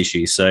exacerbate this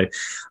issue. So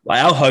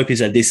our hope is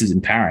that this is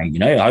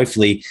empowering,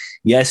 hopefully,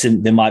 yes,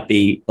 and there might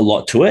be a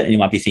lot to it, and you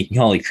might be thinking,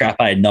 holy crap,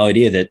 I had no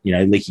idea that,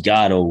 leaky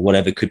gut or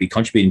whatever could be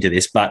contributing to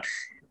this, but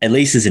at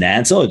least there's an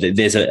answer.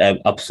 There's a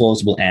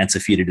plausible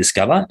answer for you to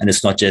discover. And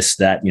it's not just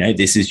that,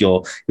 this is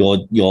your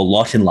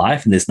lot in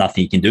life and there's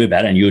nothing you can do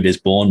about it. And you're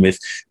just born with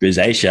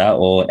rosacea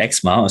or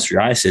eczema or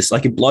psoriasis.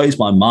 Like, it blows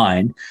my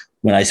mind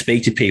when I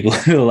speak to people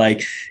who are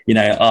like,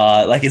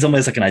 like it's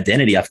almost like an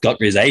identity. I've got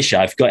rosacea,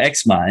 I've got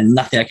eczema and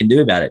nothing I can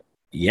do about it.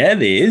 Yeah,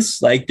 there is.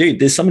 Like, dude,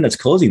 there's something that's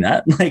causing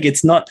that. Like,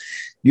 it's not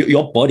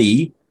your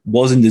body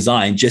wasn't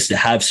designed just to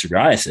have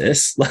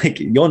psoriasis.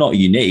 Like, you're not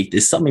unique.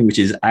 There's something which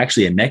is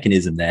actually a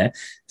mechanism there.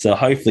 So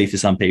hopefully for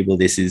some people,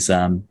 this is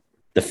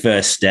the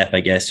first step, I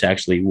guess, to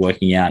actually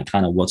working out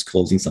kind of what's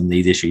causing some of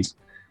these issues.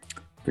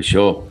 For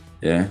sure.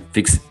 Yeah.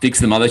 Fix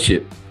the mothership.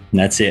 And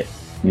that's it.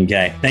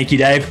 Okay. Thank you,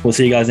 Dave. We'll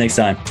see you guys next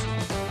time.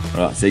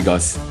 All right. See you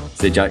guys.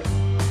 See you, Jake.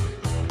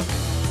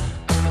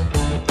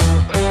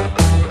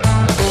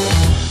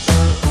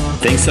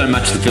 Thanks so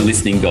much for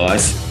listening,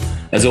 guys.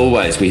 As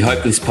always, we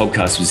hope this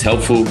podcast was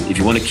helpful. If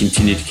you want to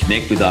continue to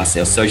connect with us,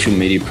 our social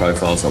media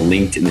profiles are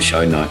linked in the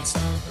show notes.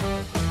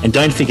 And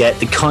don't forget,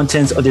 the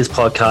contents of this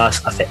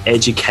podcast are for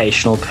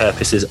educational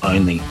purposes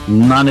only.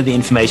 None of the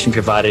information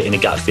provided in a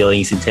gut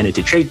feeling is intended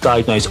to treat,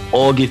 diagnose,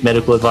 or give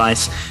medical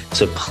advice.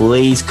 So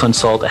please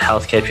consult a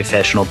healthcare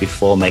professional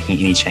before making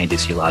any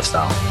changes to your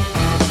lifestyle.